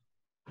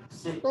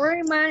 6.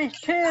 3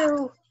 minus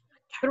 2.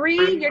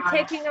 3, you're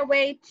taking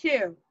away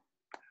 2.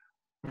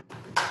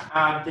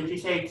 Did you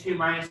say 2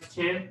 minus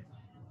 2?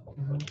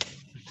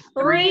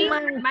 3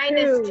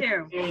 minus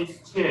 2 is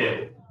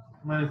 2.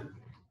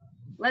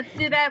 Let's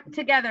do that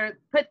together.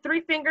 Put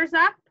 3 fingers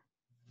up.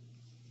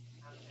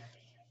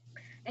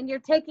 And you're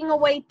taking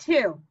away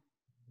 2.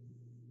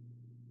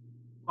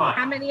 1.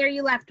 How many are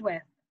you left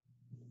with?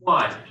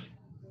 1.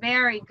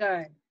 Very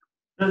good.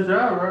 Good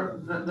job,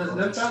 right?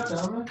 That's not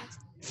Thomas.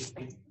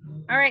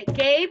 All right,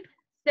 Gabe,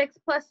 6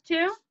 plus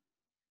 2?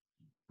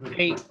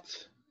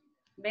 8.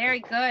 Very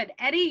good.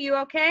 Eddie, you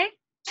okay?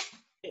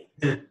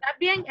 ¿Estás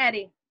bien,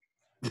 Eddie?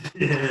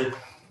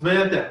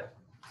 Vete.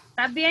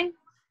 ¿Estás bien?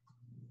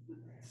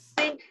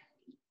 Sí.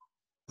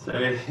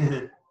 Sorry.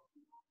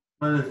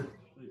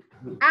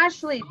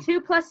 Ashley,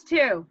 2 plus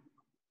 2?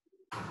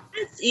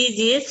 It's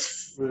easy.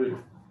 It's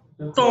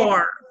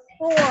 4.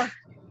 4.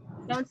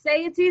 Don't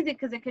say it's easy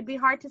because it could be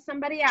hard to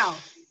somebody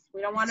else.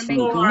 We don't want to make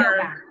you feel 4.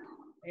 bad.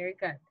 Very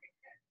good.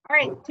 All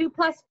right, 2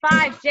 plus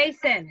 5,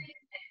 Jason.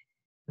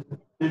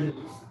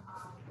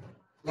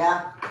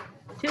 Yeah.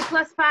 2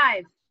 plus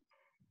 5.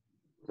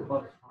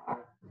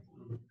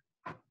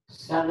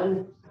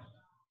 7.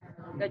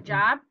 Good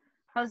job.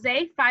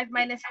 Jose, 5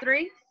 minus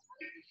 3?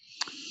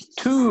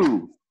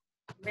 2.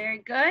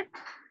 Very good.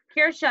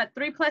 Kirsha,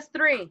 3 plus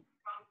 3?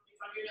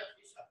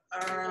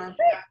 1,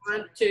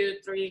 2,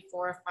 3,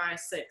 4, 5,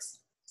 6.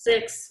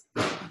 6.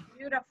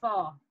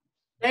 Beautiful.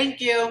 Thank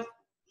you.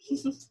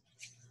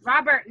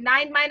 Robert,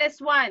 9 minus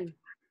 1?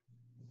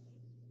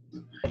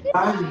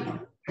 9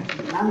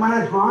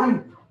 minus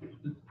 1.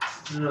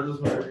 No,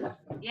 this one.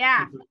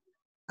 Yeah.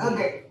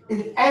 Okay,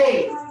 it's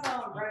 8.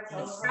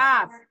 Good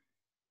job.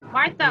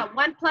 Martha,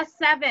 1 plus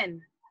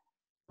 7?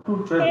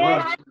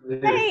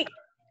 8.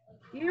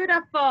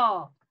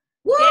 Beautiful.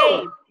 Woo!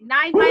 Dave,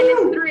 9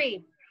 minus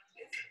 3?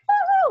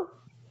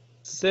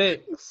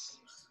 6.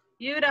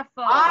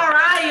 Beautiful. All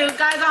right, you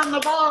guys on the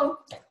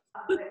ball.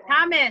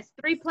 Thomas,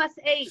 3 plus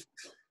 8?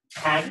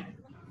 10.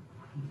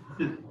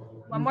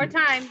 One more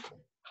time.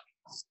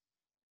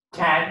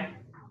 10.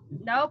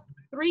 Nope.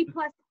 3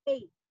 plus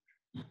 8?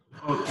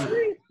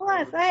 3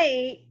 plus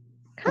 8.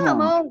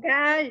 Come on,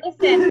 guys.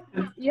 Listen,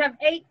 you have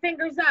 8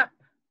 fingers up.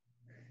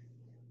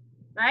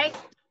 Right?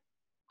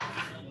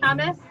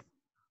 Thomas?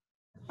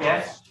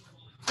 Yes.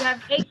 You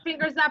have 8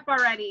 fingers up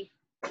already.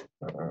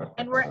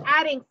 And we're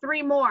adding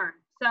 3 more.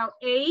 So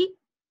 8,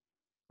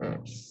 9,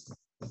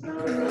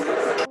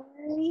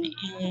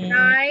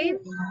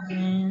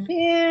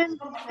 10.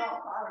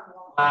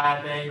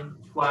 11,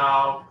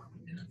 12,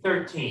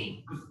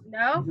 13.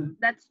 No,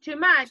 that's too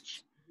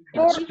much. We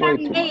have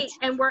 8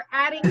 and we're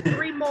adding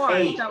 3 more.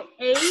 8. So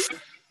 8,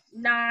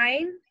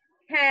 9,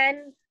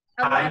 10,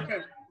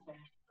 11.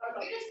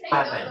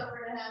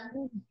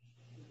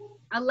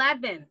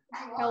 11.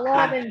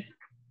 11.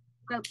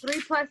 So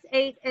 3 plus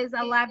 8 is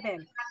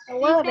 11.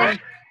 11.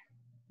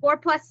 4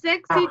 plus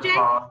 6, CJ?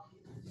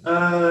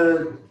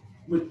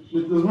 With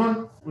this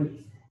one?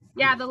 With,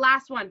 Yeah, the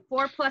last one.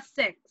 4 plus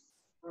 6.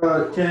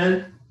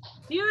 10.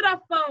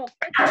 Beautiful.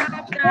 Good job,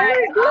 guys.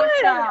 Very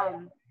good.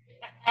 Awesome.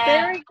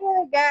 Very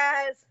good,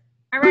 guys.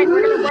 All right,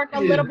 we're going to work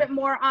a little bit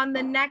more on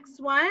the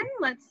next one.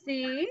 Let's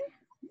see.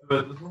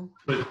 But this one?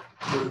 Wait,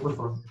 which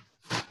one?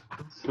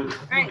 All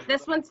right,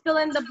 this one's fill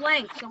in the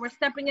blank. So we're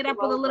stepping it up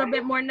with a little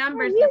bit more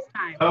numbers this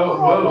time. Oh,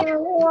 Oh, whoa. dear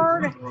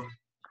Lord.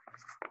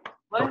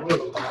 What?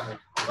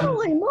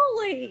 Holy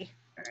moly.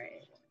 All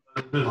right.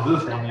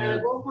 This one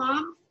here.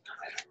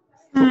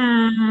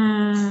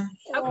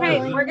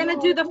 Okay, we're going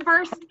to do the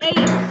first 8,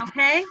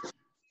 okay?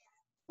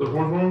 The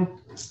fourth one?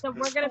 So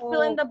we're going to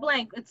fill in the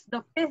blank. It's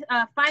the fifth,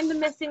 find the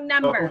missing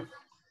number.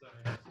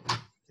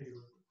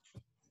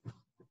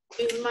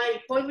 My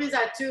appointment's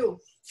at 2.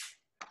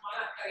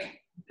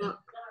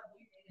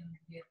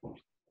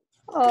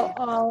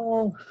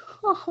 Uh-oh.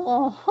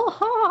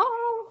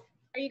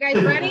 Are you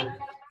guys ready?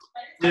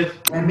 Yes.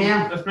 Yes,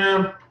 ma'am. Yes,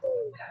 ma'am.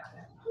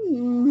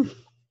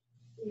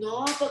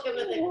 No, porque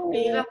me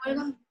despedí la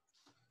juega.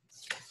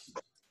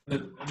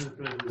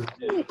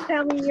 Please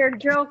tell me you're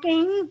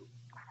joking.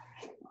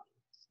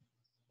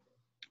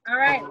 All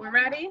right, we're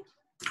ready?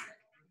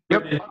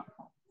 Yep.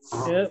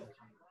 Yep.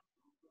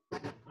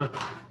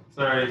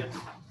 Sorry.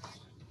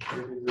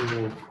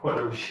 What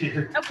over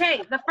here?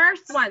 Okay, the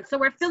first one. So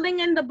we're filling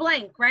in the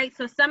blank, right?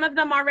 So some of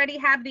them already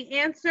have the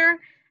answer,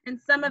 and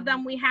some of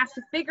them we have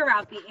to figure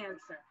out the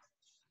answer.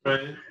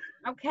 Right.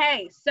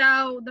 Okay,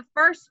 so the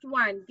first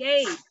one,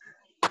 Gabe.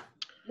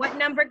 What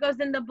number goes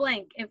in the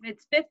blank? If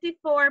it's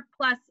 54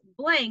 plus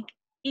blank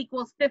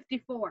equals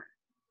 54.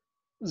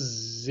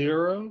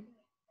 0.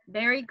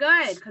 Very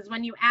good, because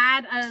when you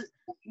add a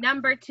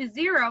number to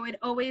 0, it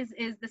always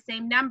is the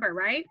same number,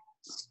 right?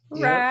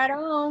 Yep. Right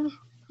on.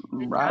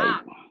 Good Right.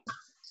 job.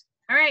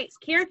 All right,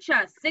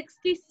 Kircha,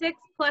 66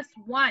 plus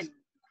 1.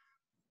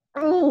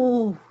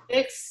 Ooh.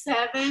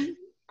 67.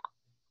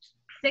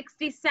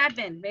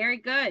 67, very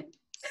good.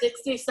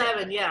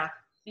 67, yeah.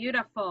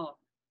 Beautiful.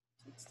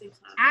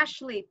 67.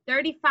 Ashley,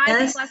 35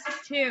 Yes. plus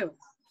 2.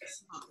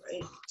 That's not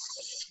right.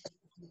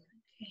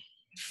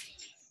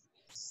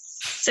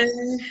 So,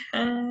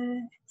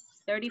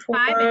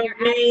 35, and you're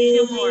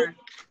adding 2 more.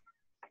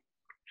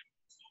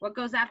 What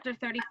goes after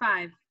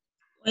 35?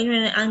 wait a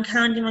minute, I'm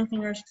counting my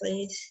fingers,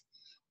 please.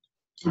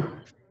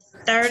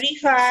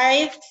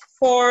 35,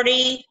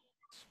 40.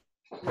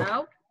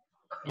 No.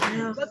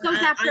 No, What goes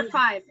after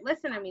 5?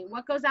 Listen to me.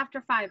 What goes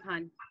after 5,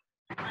 hon?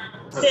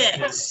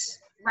 6.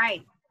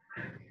 Right.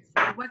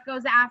 What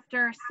goes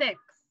after 6?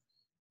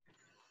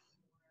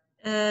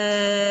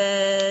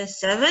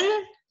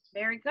 7.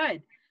 Very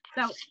good.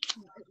 So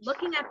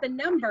looking at the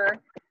number,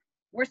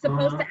 we're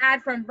supposed to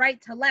add from right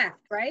to left,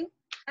 right,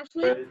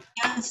 Ashley?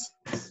 Yes.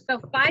 So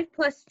 5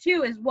 plus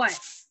 2 is what?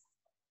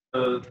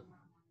 Huh?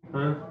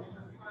 Oh,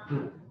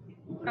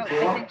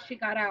 I think she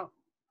got out.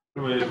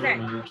 Wait Okay. a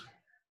minute.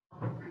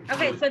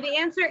 Okay, so the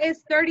answer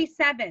is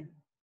 37.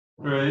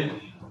 Right.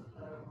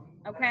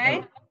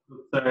 Okay.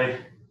 Sorry.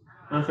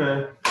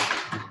 Okay.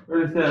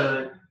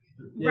 37.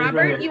 Yeah, Robert,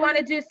 right. you want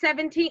to do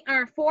 17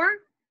 or 4?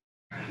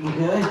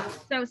 Okay.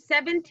 So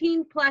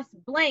 17 plus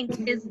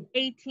blank is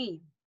 18.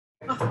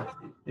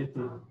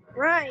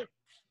 Right.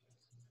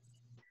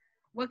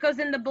 What goes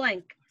in the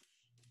blank?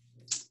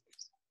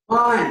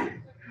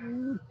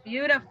 1.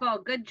 Beautiful.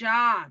 Good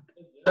job.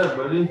 Yeah,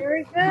 buddy.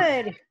 Very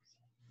good.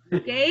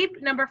 Gabe,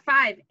 number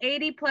 5.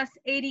 80 plus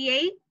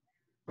 88.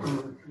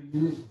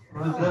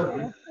 What's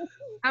up?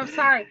 I'm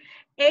sorry.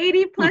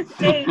 80 plus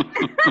 8.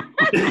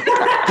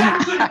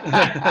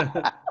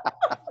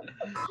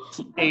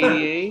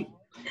 88.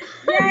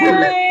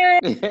 Yay!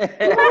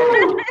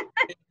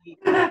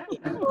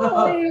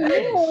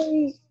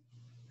 Holy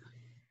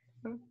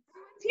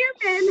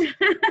Human.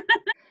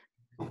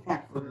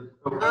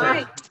 All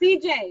right,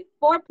 CJ,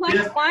 4 plus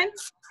Yeah. 1.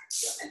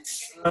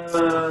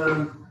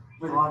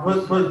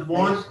 Put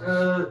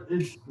 1.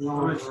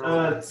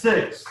 It's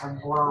 6.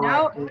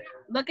 No,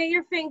 look at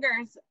your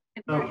fingers.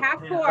 If you have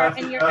 4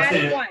 and you're I see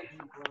adding it. 1.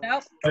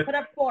 Nope, put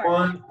up 4.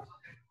 1.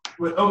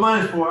 Wait, oh,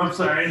 minus 4. I'm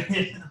sorry.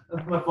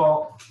 That's my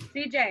fault.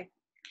 CJ,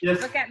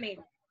 Yes. look at me.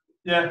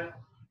 Yeah.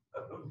 I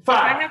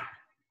 5. have,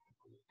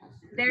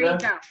 there Yeah. you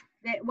go.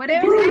 What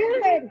did Very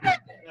you say? good.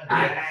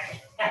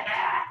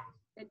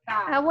 Good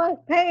job. I was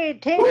paying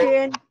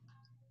attention.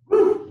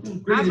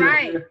 All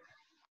right.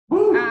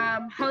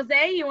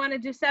 Jose, you want to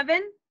do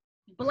 7?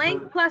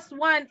 Blank plus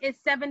 1 is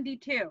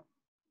 72.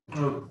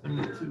 Oh, I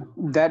need 2.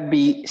 That'd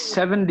be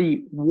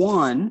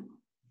 71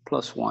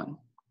 plus 1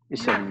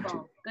 is 72.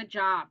 Beautiful. Good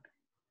job.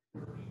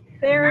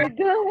 Very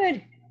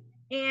good.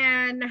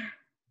 And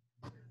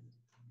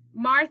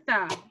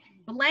Martha,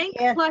 blank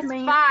Yes, plus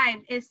ma'am. 5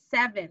 is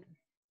 7.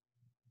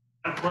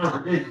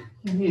 Hey,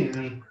 you need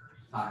me.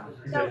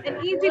 So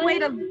an easy way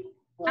to,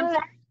 I'm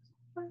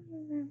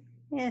sorry.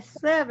 Is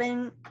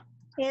 7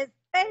 is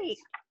 8.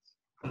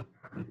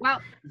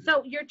 Well,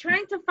 so you're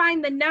trying to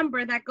find the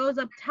number that goes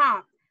up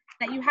top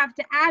that you have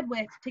to add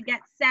with to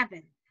get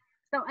 7.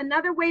 So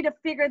another way to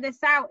figure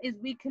this out is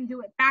we can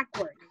do it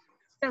backwards.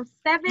 So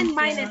 7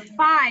 minus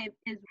 5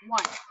 is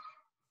what?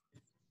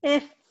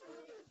 If,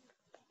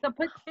 So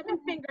put 7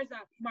 fingers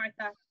up,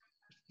 Martha.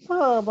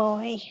 oh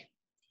boy.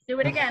 Do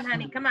it again,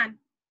 honey. Come on.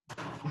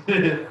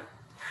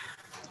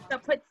 So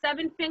put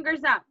 7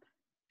 fingers up.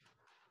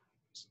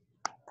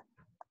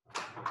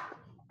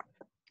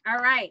 All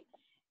right.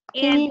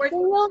 Can And you we're, see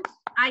them?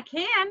 I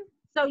can.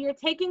 So you're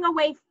taking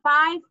away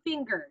 5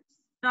 fingers.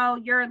 So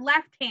your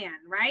left hand,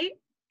 right?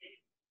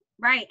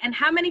 Right. And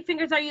how many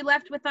fingers are you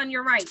left with on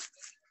your right?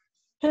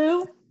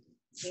 2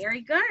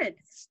 Very good.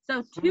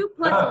 So 2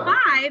 plus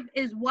 5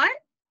 is what?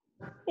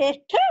 is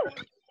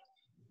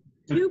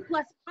 2. 2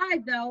 plus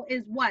 5, though,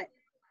 is what?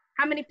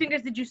 How many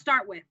fingers did you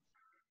start with?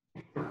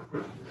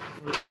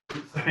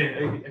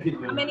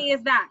 How many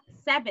is that?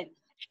 7.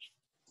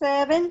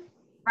 7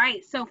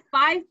 Right. So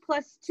 5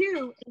 plus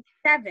 2 is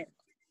 7.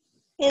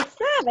 is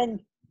 7.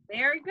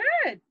 Very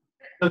good.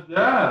 Good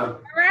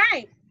job. All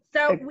right.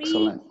 So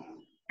Excellent.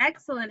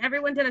 excellent.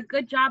 Everyone did a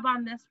good job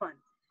on this one.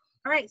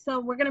 All right. So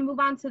we're going to move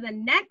on to the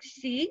next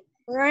sheet.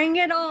 Bring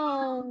it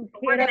on.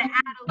 We're going to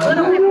add a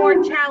little bit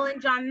more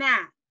challenge on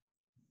that.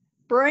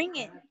 Bring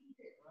it.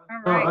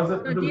 All right.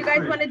 So do you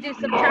guys want to do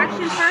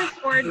subtraction first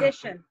or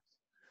addition?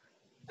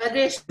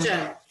 Addition.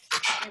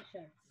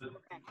 Addition.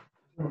 Okay.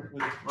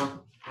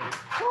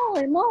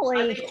 Holy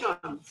moly.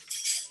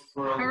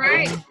 All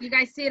right. You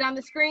guys see it on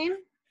the screen?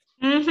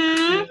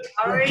 Mm-hmm.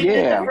 Already did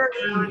Yeah. the first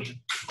one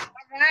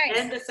All right.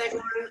 and the second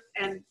one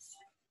and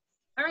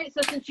All right.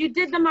 So since you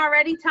did them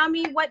already, tell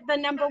me what the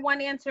number one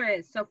answer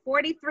is. So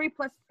 43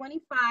 plus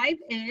 25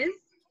 is?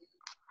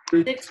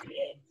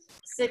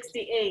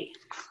 68.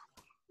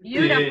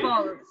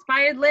 Beautiful.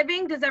 Inspired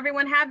living. Does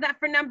everyone have that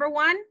for number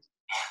one?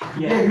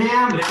 Yes,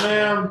 ma'am. Yes,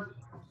 ma'am.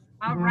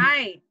 All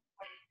right.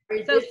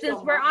 So since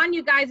we're on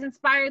you guys,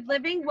 inspired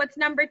living, what's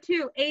number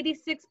two?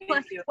 86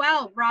 plus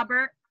 12,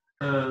 Robert.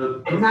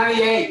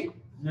 98.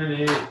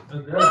 98.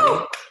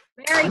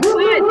 Very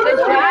good. Good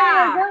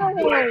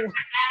job.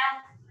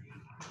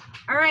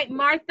 All right,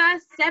 Martha,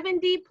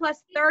 70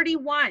 plus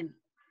 31.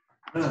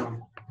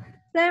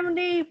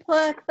 70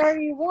 plus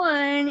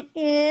 31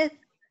 is,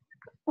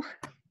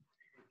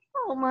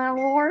 oh my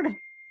Lord. Am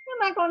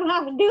I going to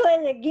have to do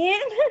it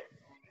again?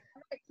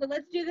 So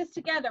let's do this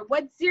together.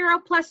 What's 0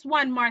 plus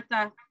 1,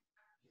 Martha?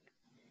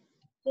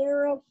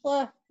 0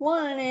 plus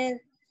 1 is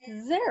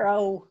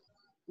 0.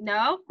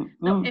 No.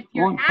 So if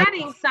you're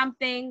adding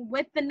something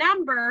with the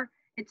number,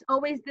 it's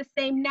always the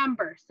same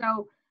number.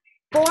 So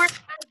 4 plus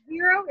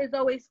 0 is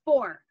always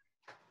 4.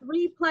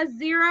 3 plus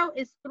 0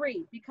 is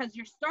 3 because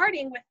you're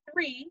starting with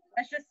 3.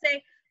 Let's just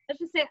say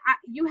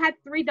you had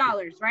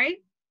 $3, right?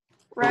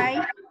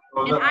 Right.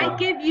 And I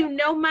give you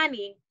no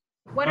money.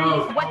 What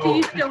do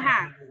you still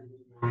have?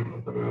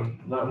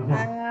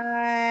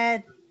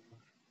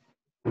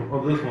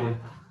 This one.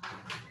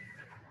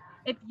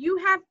 If you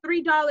have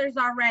 $3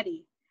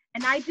 already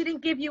and I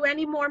didn't give you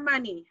any more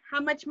money, how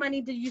much money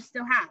do you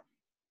still have?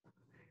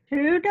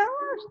 $2?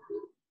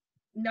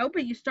 No,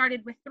 but you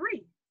started with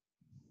 3.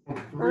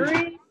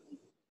 3.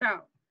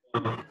 So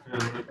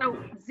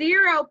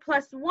 0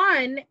 plus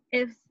 1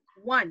 is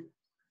 1.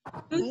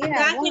 Yeah,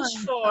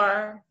 Package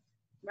 4.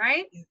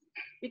 Right?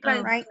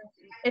 Because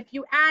if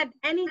you add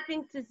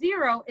anything to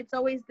 0, it's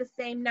always the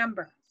same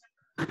number.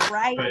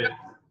 Right.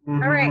 All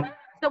right.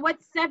 So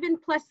what's 7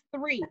 plus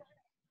 3?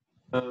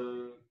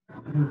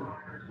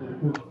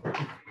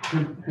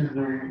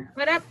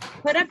 Put up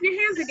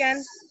your hands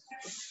again.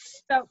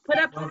 So put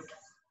up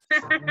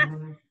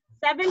 7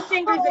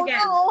 fingers again.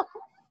 No.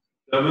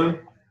 7?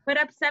 Put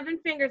up 7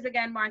 fingers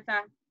again,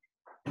 Martha.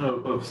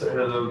 No, 7.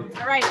 All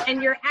right,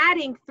 and you're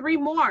adding 3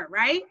 more,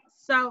 right?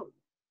 So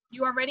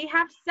you already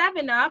have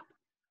 7 up.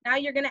 Now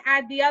you're going to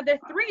add the other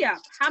 3 up.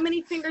 How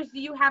many fingers do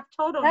you have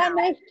total now? That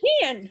makes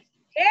 10.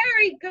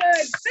 Very good.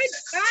 Good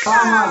job. Oh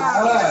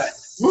my God.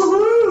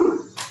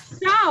 Woohoo!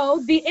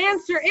 So the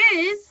answer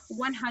is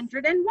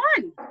 101.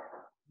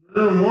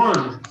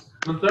 101.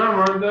 Good job,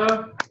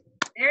 Martha.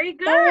 Very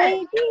good.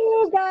 Thank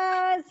you,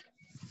 guys.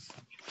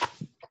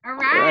 All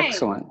right.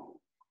 Excellent.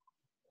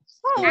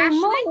 Holy Ashley?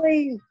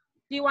 moly.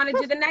 Do you want to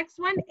do the next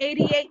one?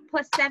 88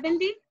 plus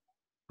 70?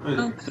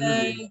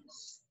 Okay.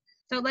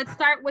 So let's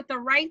start with the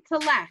right to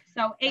left.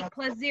 So 8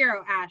 plus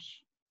 0,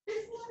 Ash.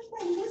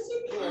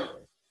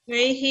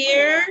 Right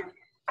here.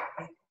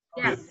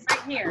 Yes,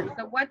 right here.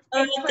 So what's 8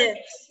 Look at plus this.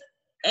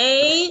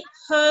 8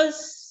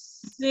 plus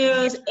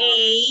 0 is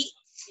 8.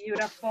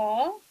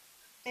 Beautiful.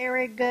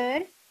 Very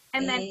good.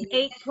 And then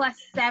 8 plus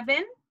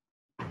 7?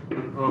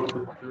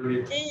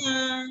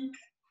 And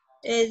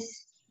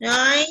it's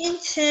 9,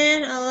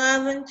 10,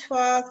 11,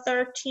 12,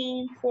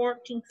 13,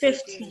 14,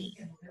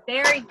 15.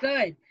 Very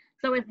good.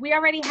 So if we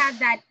already have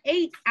that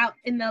 8 out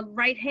in the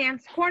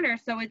right-hand corner,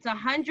 so it's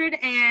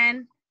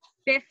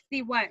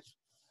 150 what?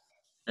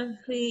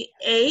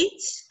 8.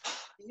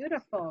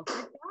 Beautiful. Good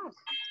job.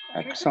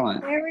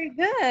 Excellent. Very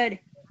good.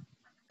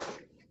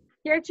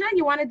 Kircha,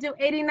 you want to do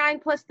 89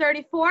 plus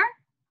 34?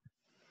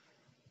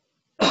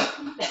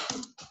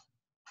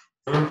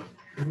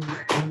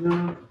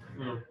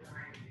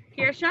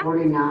 Kirsha?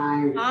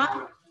 49.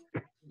 Huh?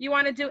 You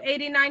want to do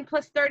 89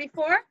 plus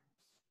 34?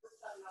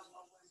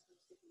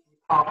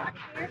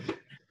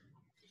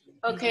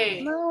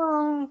 okay.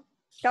 No,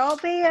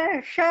 don't be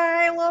a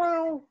shy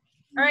little.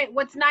 All right,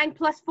 what's 9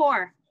 plus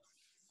 4?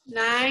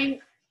 9,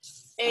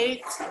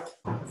 8, 7.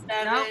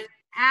 Nope.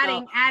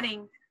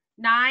 Adding.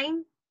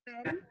 9,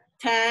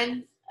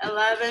 10,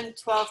 11,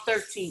 12,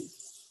 13.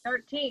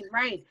 13,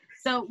 right.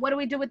 So what do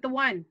we do with the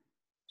 1?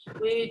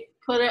 We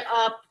put it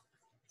up.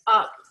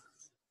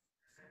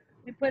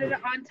 We put it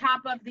on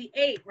top of the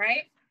 8,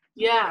 right?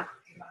 Yeah.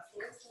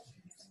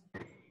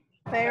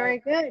 Very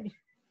good.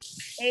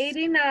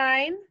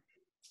 89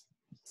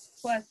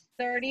 plus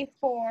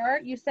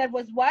 34, you said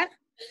was what?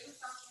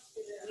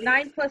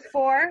 9 plus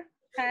 4,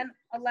 10,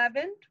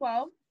 11,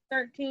 12,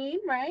 13,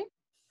 right?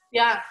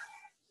 Yeah.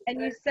 And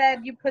you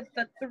said you put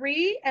the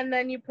 3 and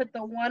then you put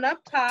the 1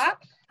 up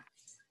top.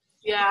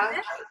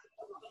 Yeah.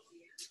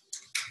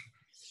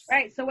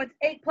 Right, so what's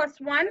 8 plus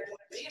 1?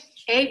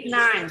 8,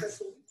 9.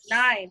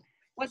 9.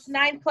 What's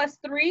 9 plus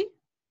 3?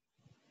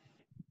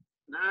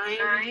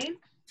 9,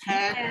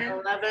 10,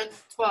 11,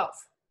 12.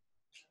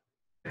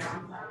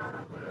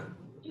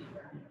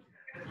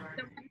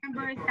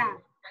 Where is that?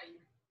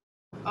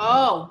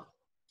 Oh.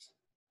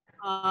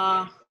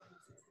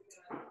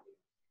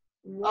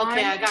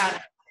 Okay, I got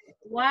it.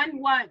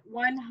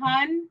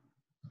 123.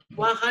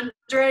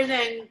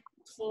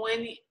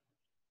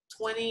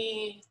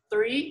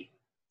 Very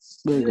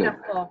good.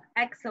 Beautiful.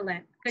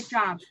 Excellent. Good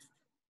job.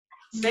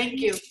 Thank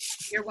you.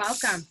 You're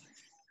welcome.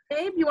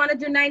 Babe, you want to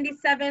do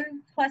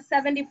 97 plus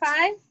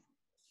 75?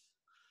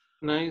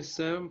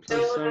 97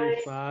 plus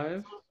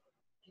 75.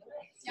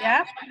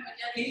 Yeah.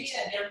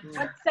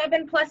 What's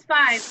 7 plus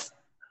 5?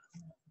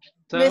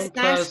 Miss 7 plus.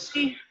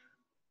 Nasty,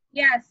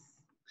 Yes.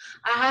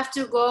 I have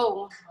to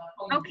go.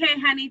 Okay,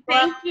 honey.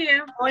 Thank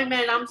you.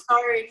 Appointment, I'm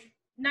sorry.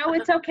 No,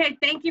 it's okay.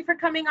 Thank you for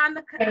coming on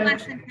the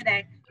lesson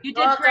today. You did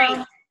Welcome. great.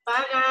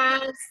 Bye,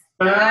 guys.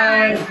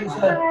 Bye.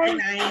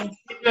 Bye.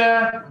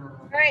 Yeah.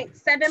 All right.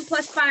 7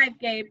 plus 5,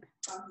 Gabe.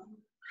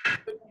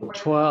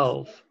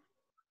 12.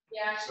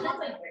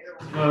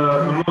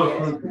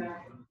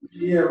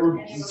 Yeah, we're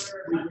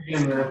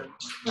in there.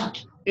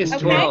 It's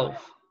Okay. 12.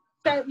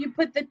 So you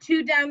put the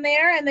 2 down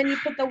there, and then you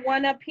put the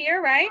 1 up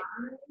here, right?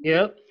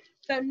 Yep.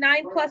 So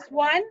 9 plus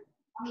 1.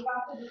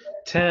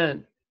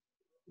 10.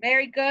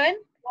 Very good.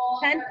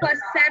 10 plus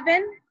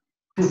 7.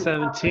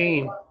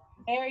 17.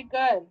 Very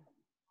good.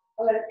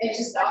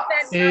 What's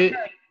that number?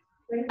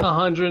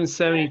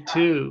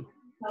 172.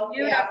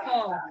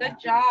 Beautiful. Good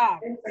job.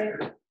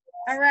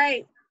 All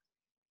right.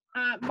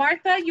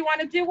 Martha, you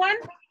want to do one?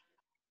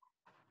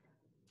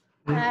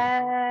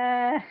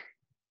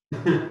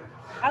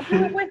 I'll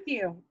do it with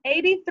you.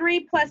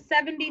 83 plus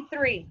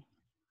 73.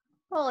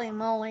 Holy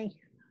moly.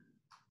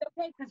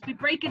 Okay, because we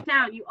break it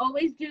down. You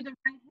always do the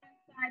right-hand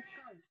side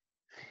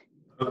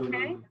first.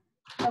 Okay?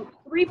 So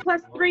 3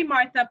 plus 3,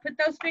 Martha. Put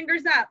those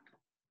fingers up.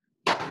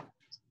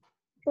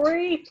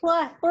 3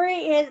 plus 3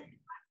 is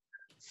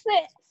 6.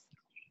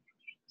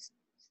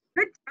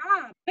 Good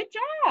job. Good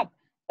job.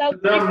 So 3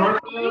 plus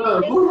 3 is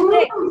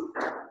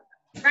 6.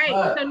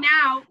 Right. So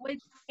now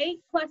it's 8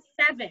 plus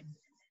 7.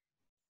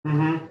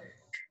 Mm-hmm.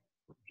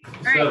 All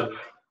right.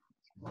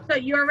 So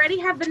you already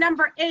have the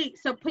number 8.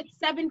 So put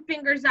 7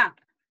 fingers up.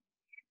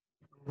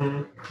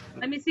 Mm-hmm.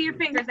 Let me see your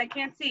fingers. I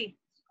can't see.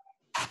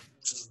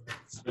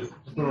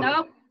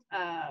 Nope.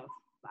 5,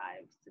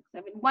 6,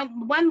 7.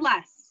 One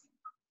less.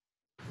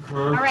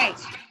 All right.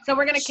 So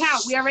we're gonna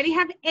count. We already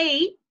have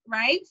 8,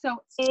 right?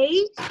 So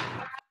 8,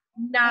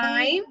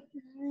 9,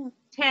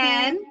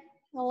 10,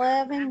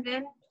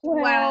 11,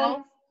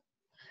 12,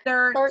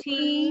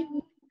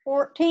 13,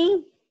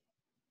 14.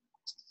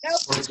 Nope.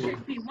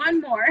 15.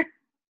 One more.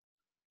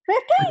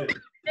 15.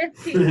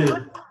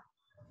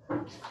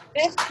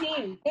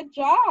 15. Good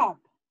job.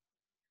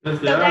 Good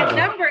So that job.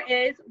 number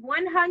is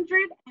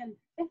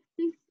 156.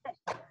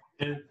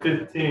 And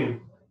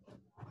 15.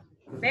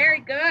 Very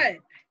good.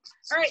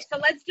 All right, so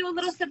let's do a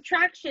little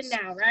subtraction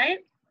now, right?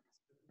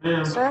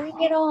 Yeah.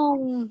 Bring it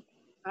on.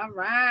 All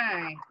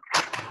right.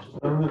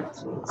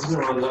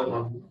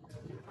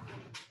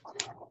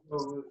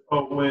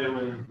 Oh, wait a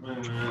minute.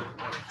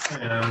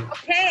 Hang on.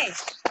 Okay,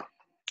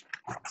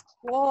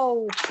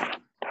 Whoa.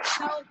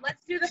 so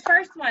let's do the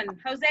first one.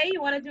 Jose,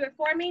 you want to do it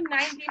for me?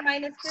 90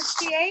 minus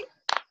 58?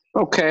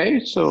 Okay,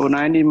 so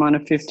 90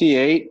 minus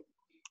 58.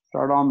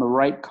 Start on the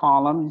right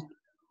column.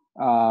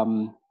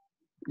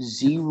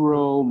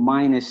 0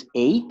 minus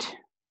 8.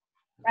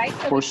 Right, so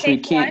Of course, we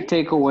take can't 1.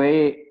 take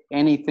away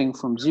anything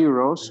from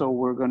 0, so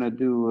we're going to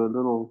do a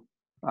little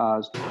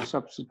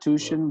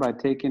substitution by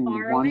taking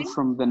Borrowing. 1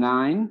 from the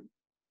 9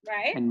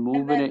 Right. and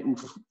moving then, it in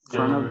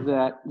front of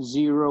that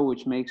 0,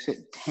 which makes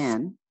it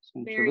 10,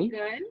 very essentially.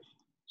 good.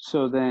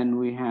 So then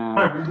we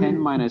have 10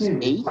 minus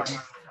 8,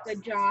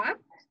 Good job.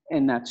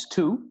 and that's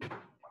 2.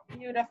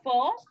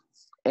 Beautiful.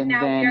 And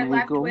Now we are then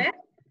left with?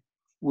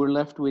 we're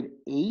left with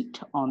 8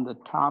 on the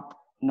top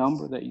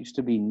number that used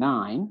to be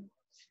 9.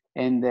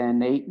 And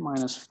then 8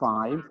 minus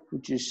 5,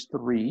 which is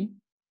 3.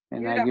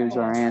 And that gives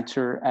our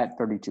answer at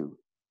 32.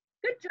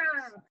 Good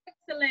job.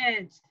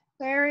 Excellent.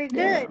 Very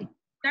good.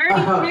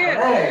 32.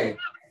 Hey.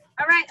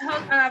 All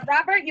right,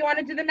 Robert, you want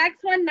to do the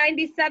next one?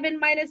 97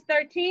 minus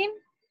 13?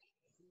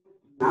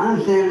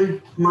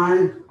 97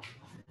 minus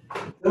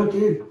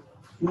 13.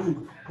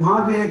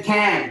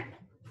 110.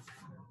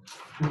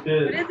 What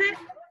is it?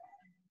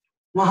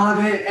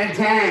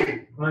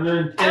 110.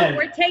 110. Oh,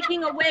 we're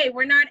taking away.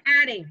 We're not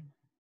adding.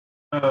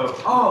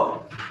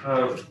 Oh.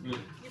 You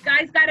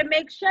guys got to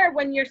make sure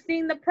when you're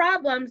seeing the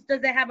problems,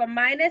 does it have a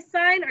minus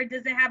sign or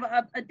does it have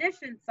an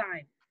addition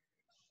sign?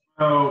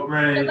 Oh,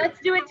 right. So let's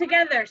do it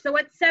together. So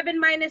what's 7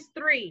 minus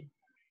 3?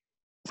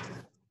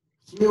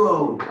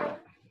 0.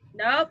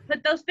 Nope.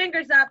 Put those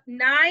fingers up.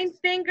 9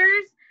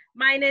 fingers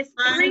minus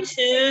 3. 1,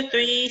 2,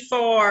 3,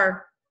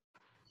 4.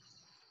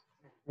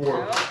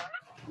 4.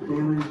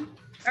 Nope.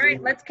 All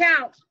right, let's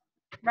count.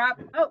 Rob,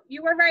 oh,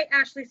 you were right,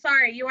 Ashley.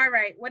 Sorry, you are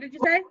right. What did you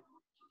say?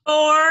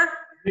 4.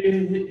 He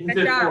Good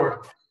said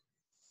job.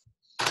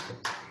 4.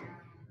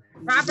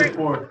 Robert,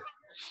 4.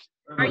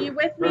 are you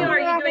with me or are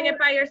you doing it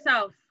by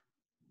yourself?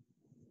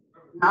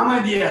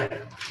 I'm with you.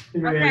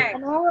 Okay.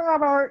 Come on,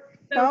 Robert.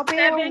 So Don't be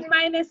 7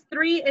 minus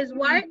 3 is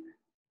what?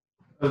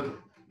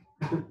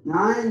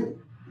 9.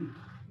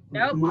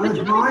 Nope. Minus Put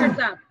your 1. fingers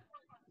up.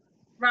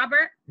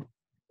 Robert.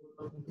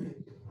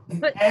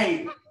 Put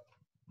 8.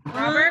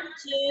 Robert.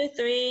 1, 2,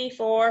 3,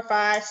 4,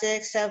 5,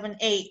 6, 7,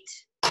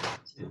 8.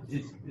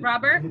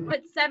 Robert,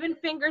 put 7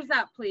 fingers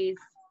up, please.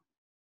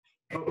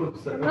 Come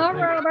on,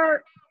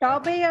 Robert.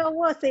 Don't be a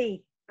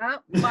wussy. Oh,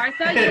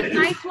 Martha, use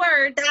nice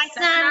words. That's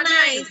not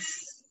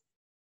nice.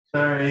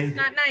 Sorry. It's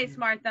not nice,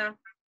 Martha.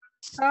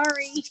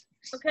 Sorry.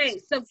 Okay,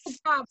 so good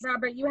job,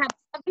 Robert. You have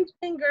 7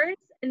 fingers,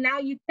 and now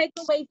you take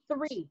away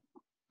 3.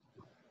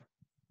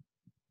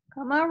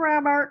 Come on,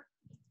 Robert.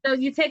 So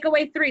you take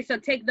away 3. So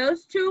take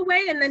those 2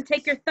 away, and then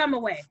take your thumb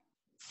away.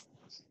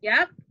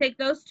 Yep, take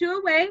those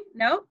 2 away.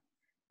 Nope.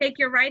 Take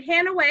your right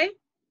hand away,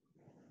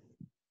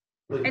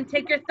 and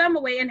take your thumb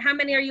away. And how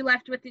many are you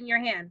left with in your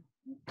hand?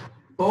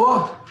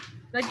 4.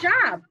 Good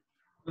job.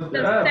 So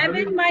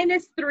 7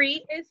 minus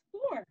 3 is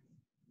 4.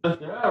 Good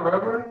job,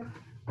 Robert.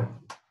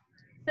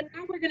 So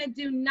now we're going to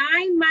do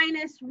 9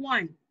 minus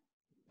 1.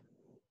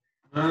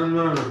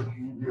 No.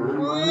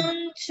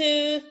 1,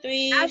 2,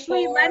 3,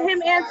 Ashley, 4, let him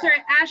 5. answer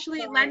it.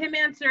 Ashley, let him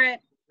answer it.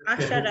 I'll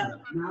shut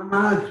up. 9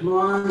 minus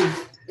 1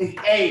 is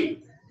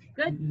 8.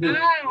 Good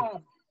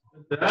job.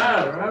 Good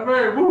job,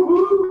 Robert.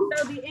 Woo-hoo.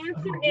 So the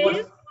answer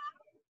is?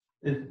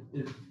 It's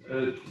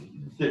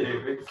 8,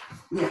 right?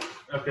 Yeah.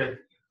 Okay.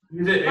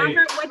 You did 8.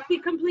 Robert, what's the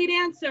complete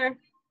answer?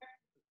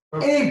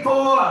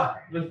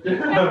 84. Good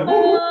job.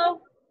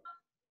 Woo.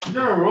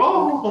 You're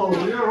wrong.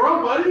 You're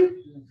wrong, buddy.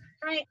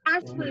 All right,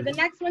 Ashley, the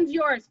next one's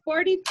yours.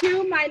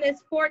 42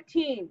 minus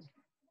 14.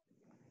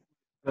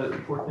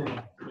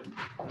 14.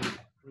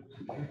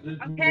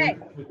 Okay.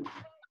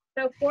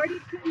 So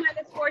 42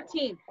 minus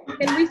 14.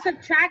 Can we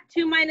subtract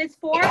 2 minus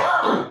 4?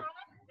 Yeah.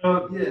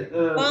 1,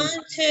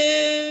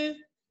 2,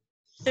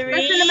 3.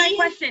 Listen to my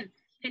question.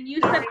 Can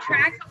you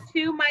subtract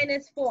 2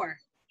 minus 4?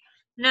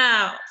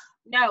 No.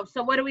 No.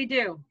 So what do we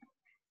do?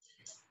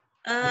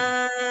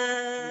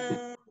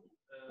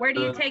 Where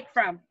do you take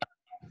from?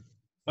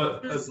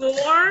 4.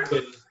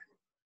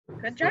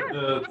 Good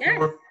job.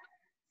 Yes.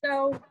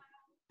 So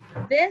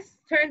this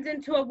turns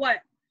into a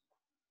what?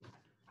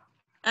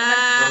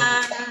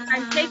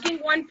 I'm taking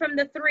 1 from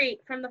the 3,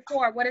 from the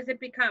 4. What does it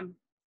become?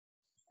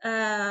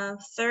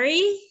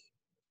 3.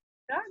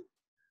 Done.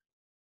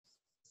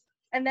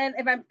 And then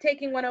if I'm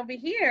taking 1 over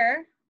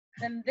here,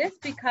 then this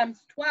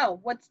becomes 12.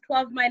 What's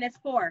 12 minus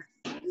 4?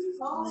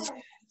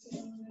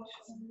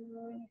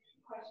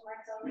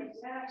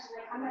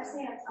 I'm not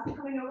saying I'm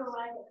coming over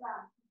when I get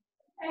done.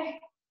 Hey,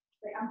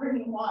 I'm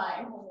bringing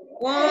wine.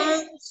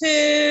 1,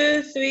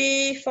 2,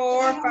 3,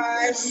 4,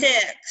 5,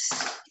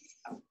 6.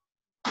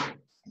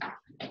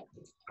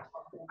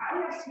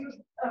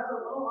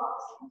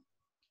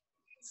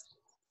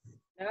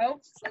 No,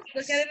 let's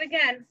look at it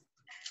again.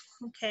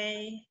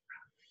 Okay.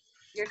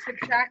 You're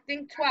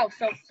subtracting 12.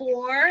 So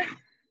 4,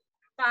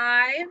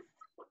 5,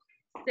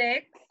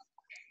 6,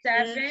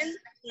 7,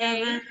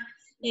 8,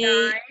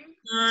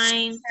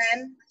 9,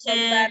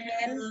 10,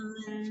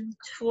 11,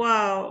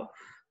 12.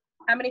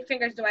 How many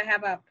fingers do I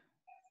have up?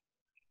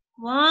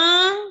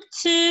 1,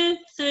 2,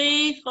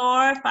 3,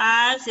 4,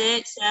 5,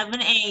 6,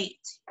 7, 8.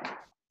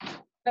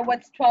 So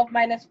what's 12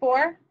 minus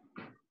 4?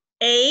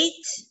 8.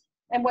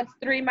 And what's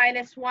 3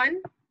 minus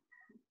 1?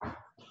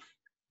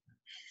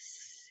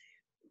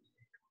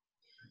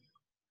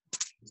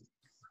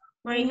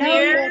 Right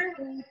here.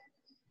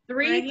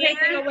 3 Right taking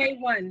here. away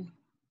 1.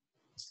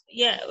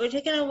 Yeah, we're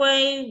taking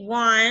away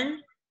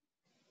 1.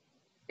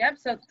 Yep,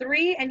 so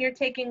 3 and you're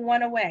taking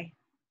 1 away.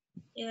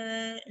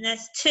 Yeah, and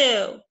that's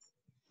 2.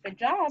 Good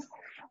job.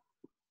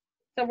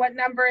 So what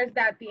number is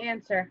that, the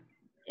answer?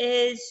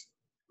 Is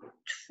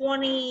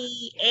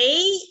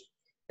 28.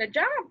 Good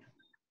job.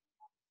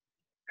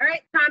 All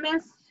right,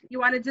 Thomas, you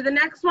want to do the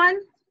next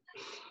one?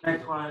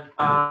 Next one.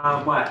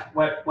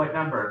 What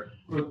number?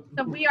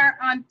 So we are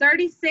on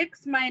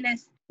 36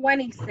 minus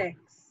 26.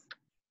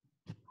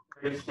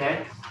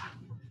 36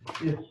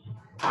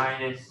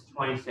 minus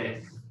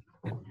 26.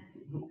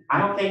 I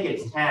don't think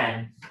it's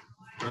 10.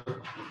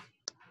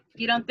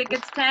 You don't think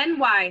it's 10?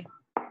 Why?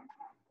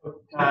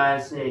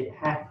 Because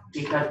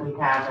because we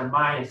have a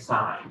minus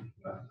sign.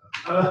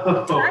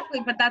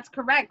 Exactly, but that's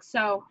correct.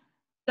 So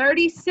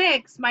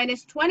 36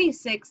 minus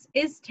 26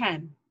 is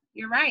 10.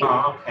 You're right.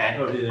 Oh, okay.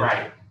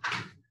 Right.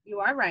 You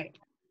are right.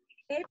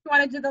 Okay, you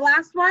want to do the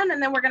last one,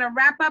 and then we're going to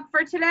wrap up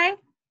for today?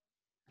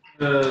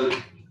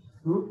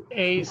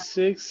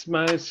 A6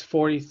 minus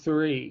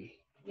 43.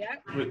 Yeah.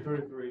 Wait,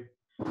 33.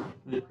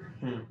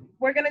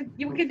 We're going to,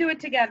 you can do it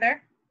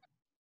together.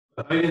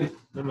 I can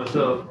do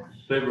myself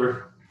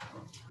favor.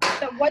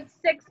 So what's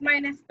 6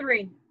 minus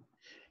 3?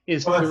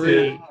 Is Oh, I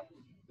see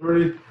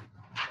 3. it.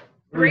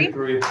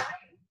 33.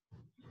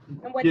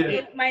 And what's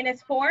 8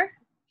 minus 4?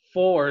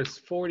 4 is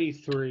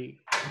 43.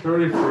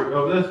 33.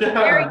 Oh, that's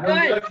Very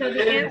good. So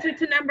the answer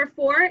to number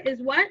 4 is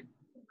what?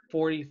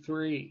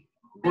 43.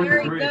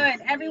 Very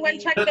good. Everyone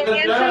check their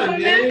answers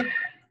on that?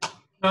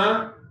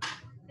 Huh?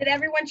 Did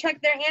everyone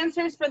check their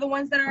answers for the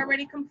ones that are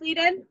already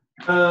completed?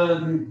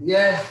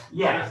 Yes.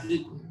 Yes.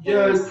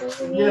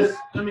 Yes.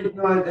 I mean,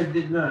 no, I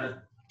did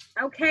not.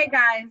 Okay,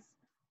 guys.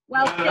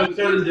 Well, I'm thank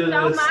trying you to do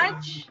so this.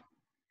 much.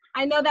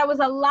 I know that was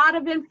a lot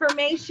of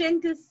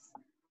information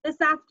this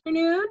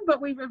afternoon,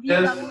 but we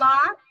reviewed Yes. a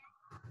lot.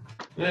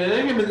 Yeah,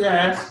 they give me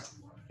gas.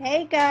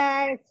 Hey,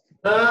 guys.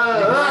 All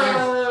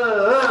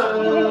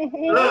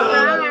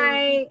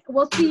right.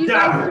 We'll see you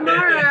guys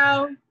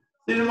tomorrow.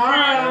 See you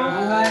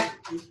tomorrow.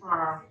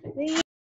 See